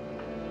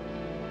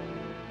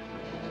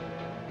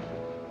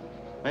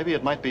 Maybe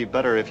it might be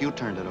better if you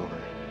turned it over.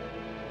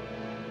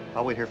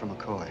 I'll wait here for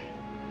McCoy.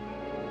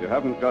 You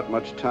haven't got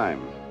much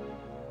time.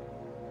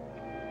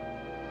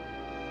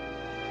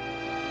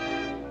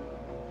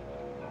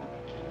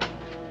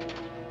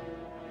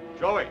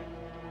 Joey.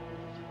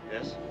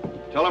 Yes?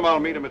 Tell him I'll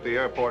meet him at the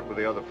airport with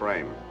the other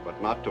frame,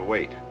 but not to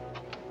wait.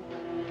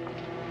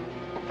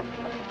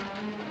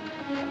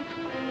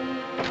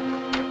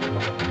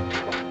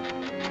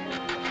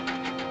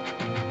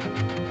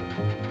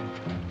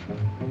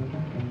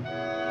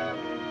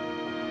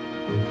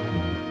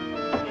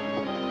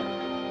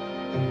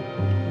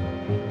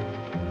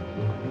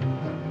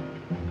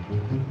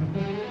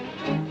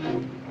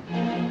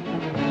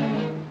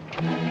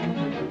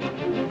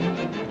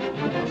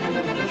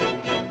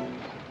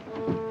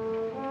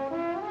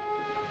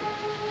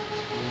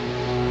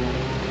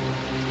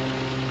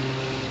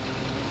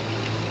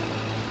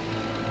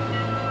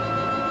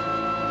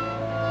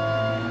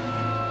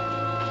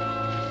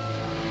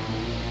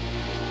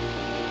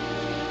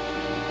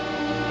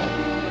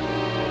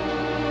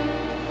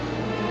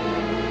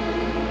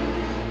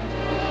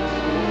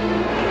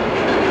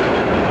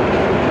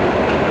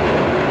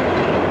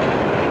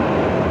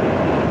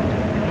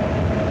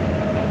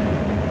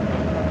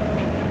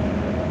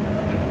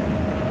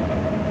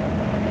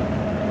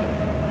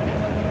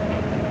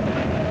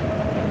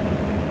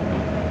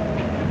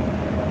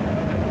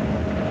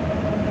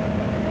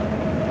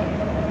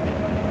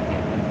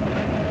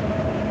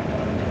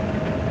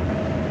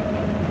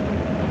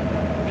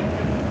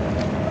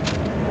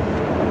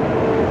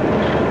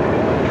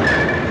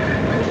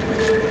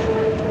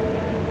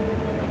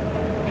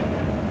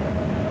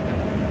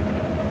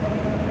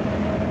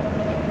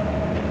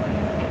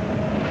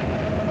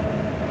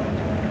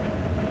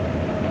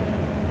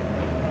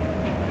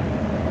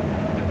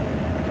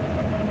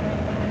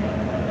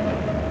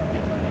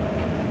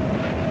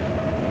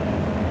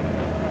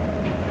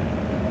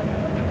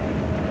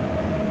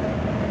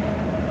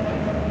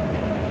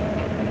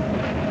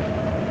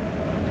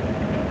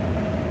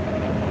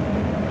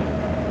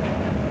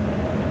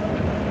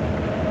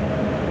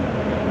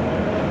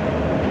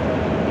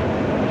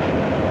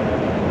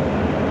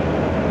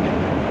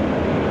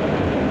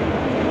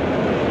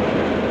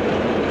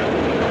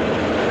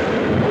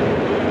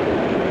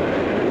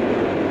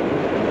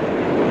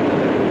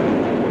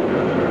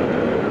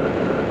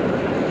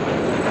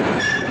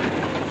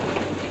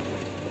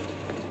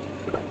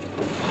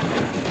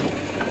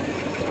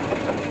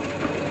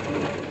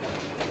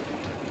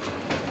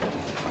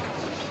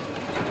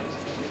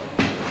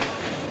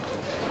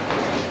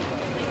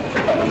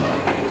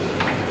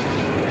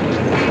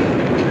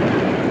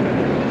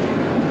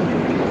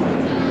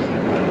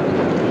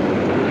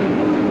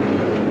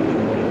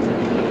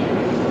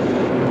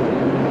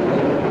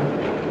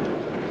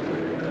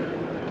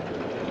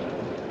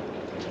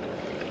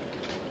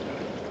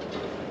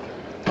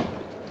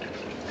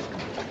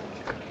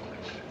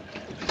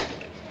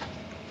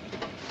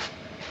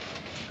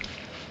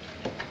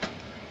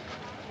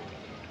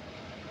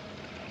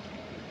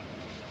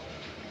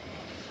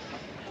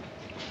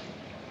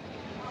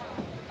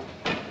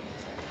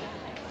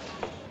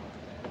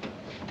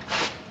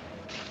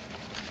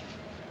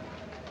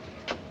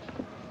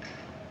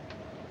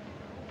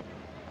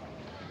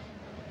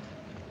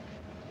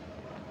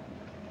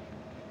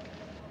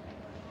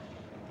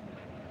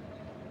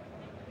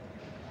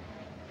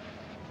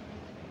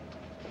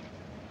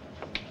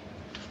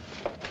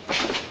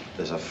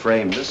 was a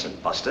frame missing,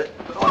 Buster.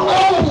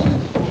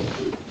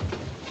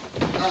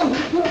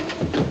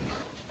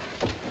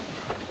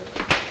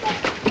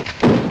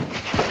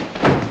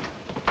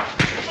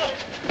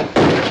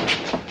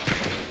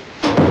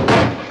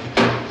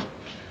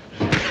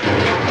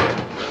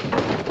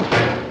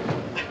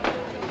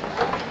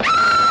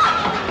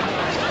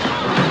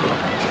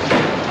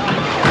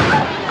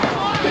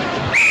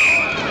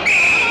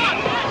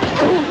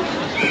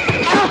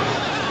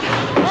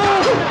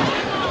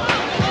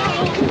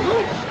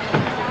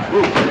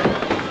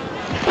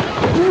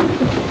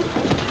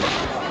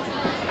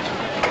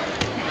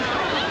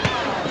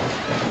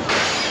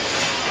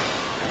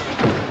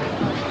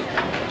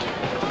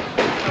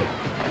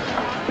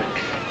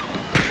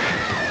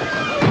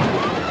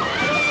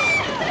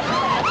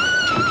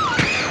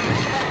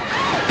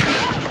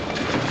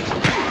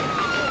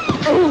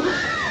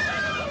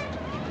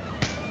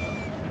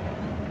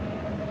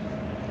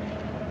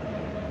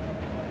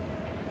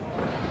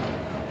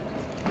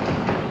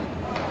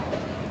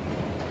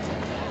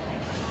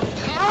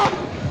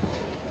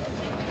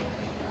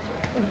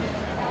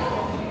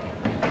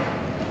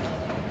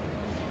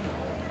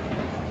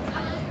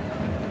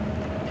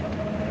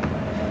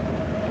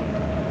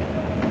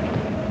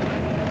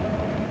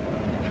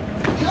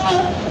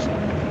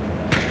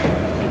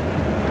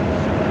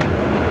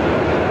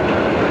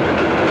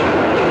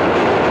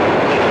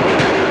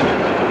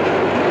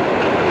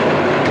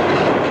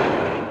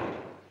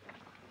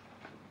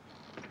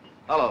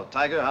 Hello,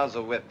 Tiger. How's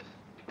the whip?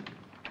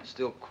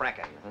 Still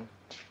cracking, huh?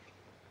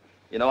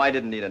 You know, I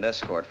didn't need an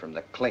escort from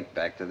the clink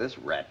back to this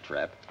rat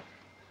trap.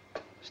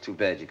 It's too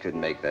bad you couldn't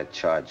make that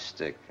charge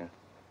stick, huh?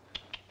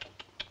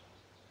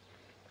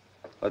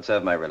 Let's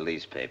have my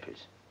release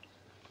papers.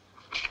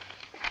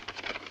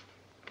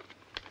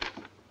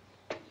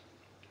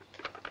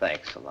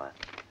 Thanks a lot.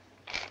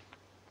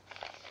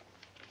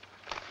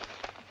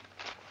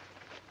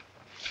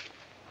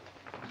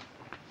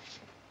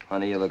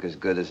 Honey, you look as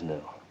good as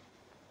new.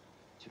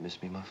 Did you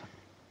miss me, Muffin?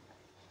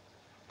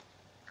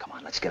 Come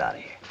on, let's get out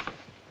of here.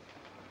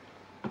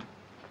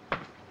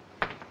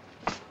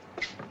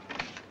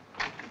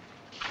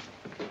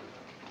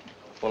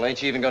 Well,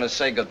 ain't you even gonna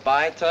say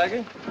goodbye,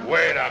 Tiger?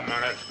 Wait a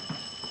minute.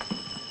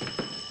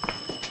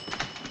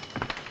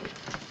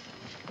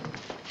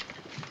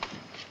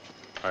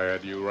 I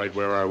had you right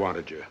where I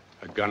wanted you.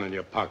 A gun in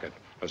your pocket.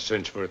 A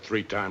cinch for a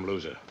 3-time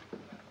loser.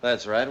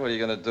 That's right. What are you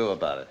gonna do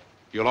about it?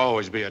 You'll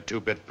always be a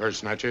two-bit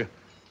person, aren't you?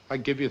 I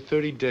give you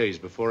 30 days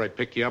before I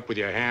pick you up with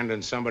your hand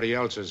in somebody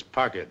else's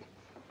pocket.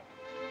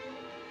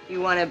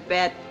 You want to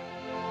bet?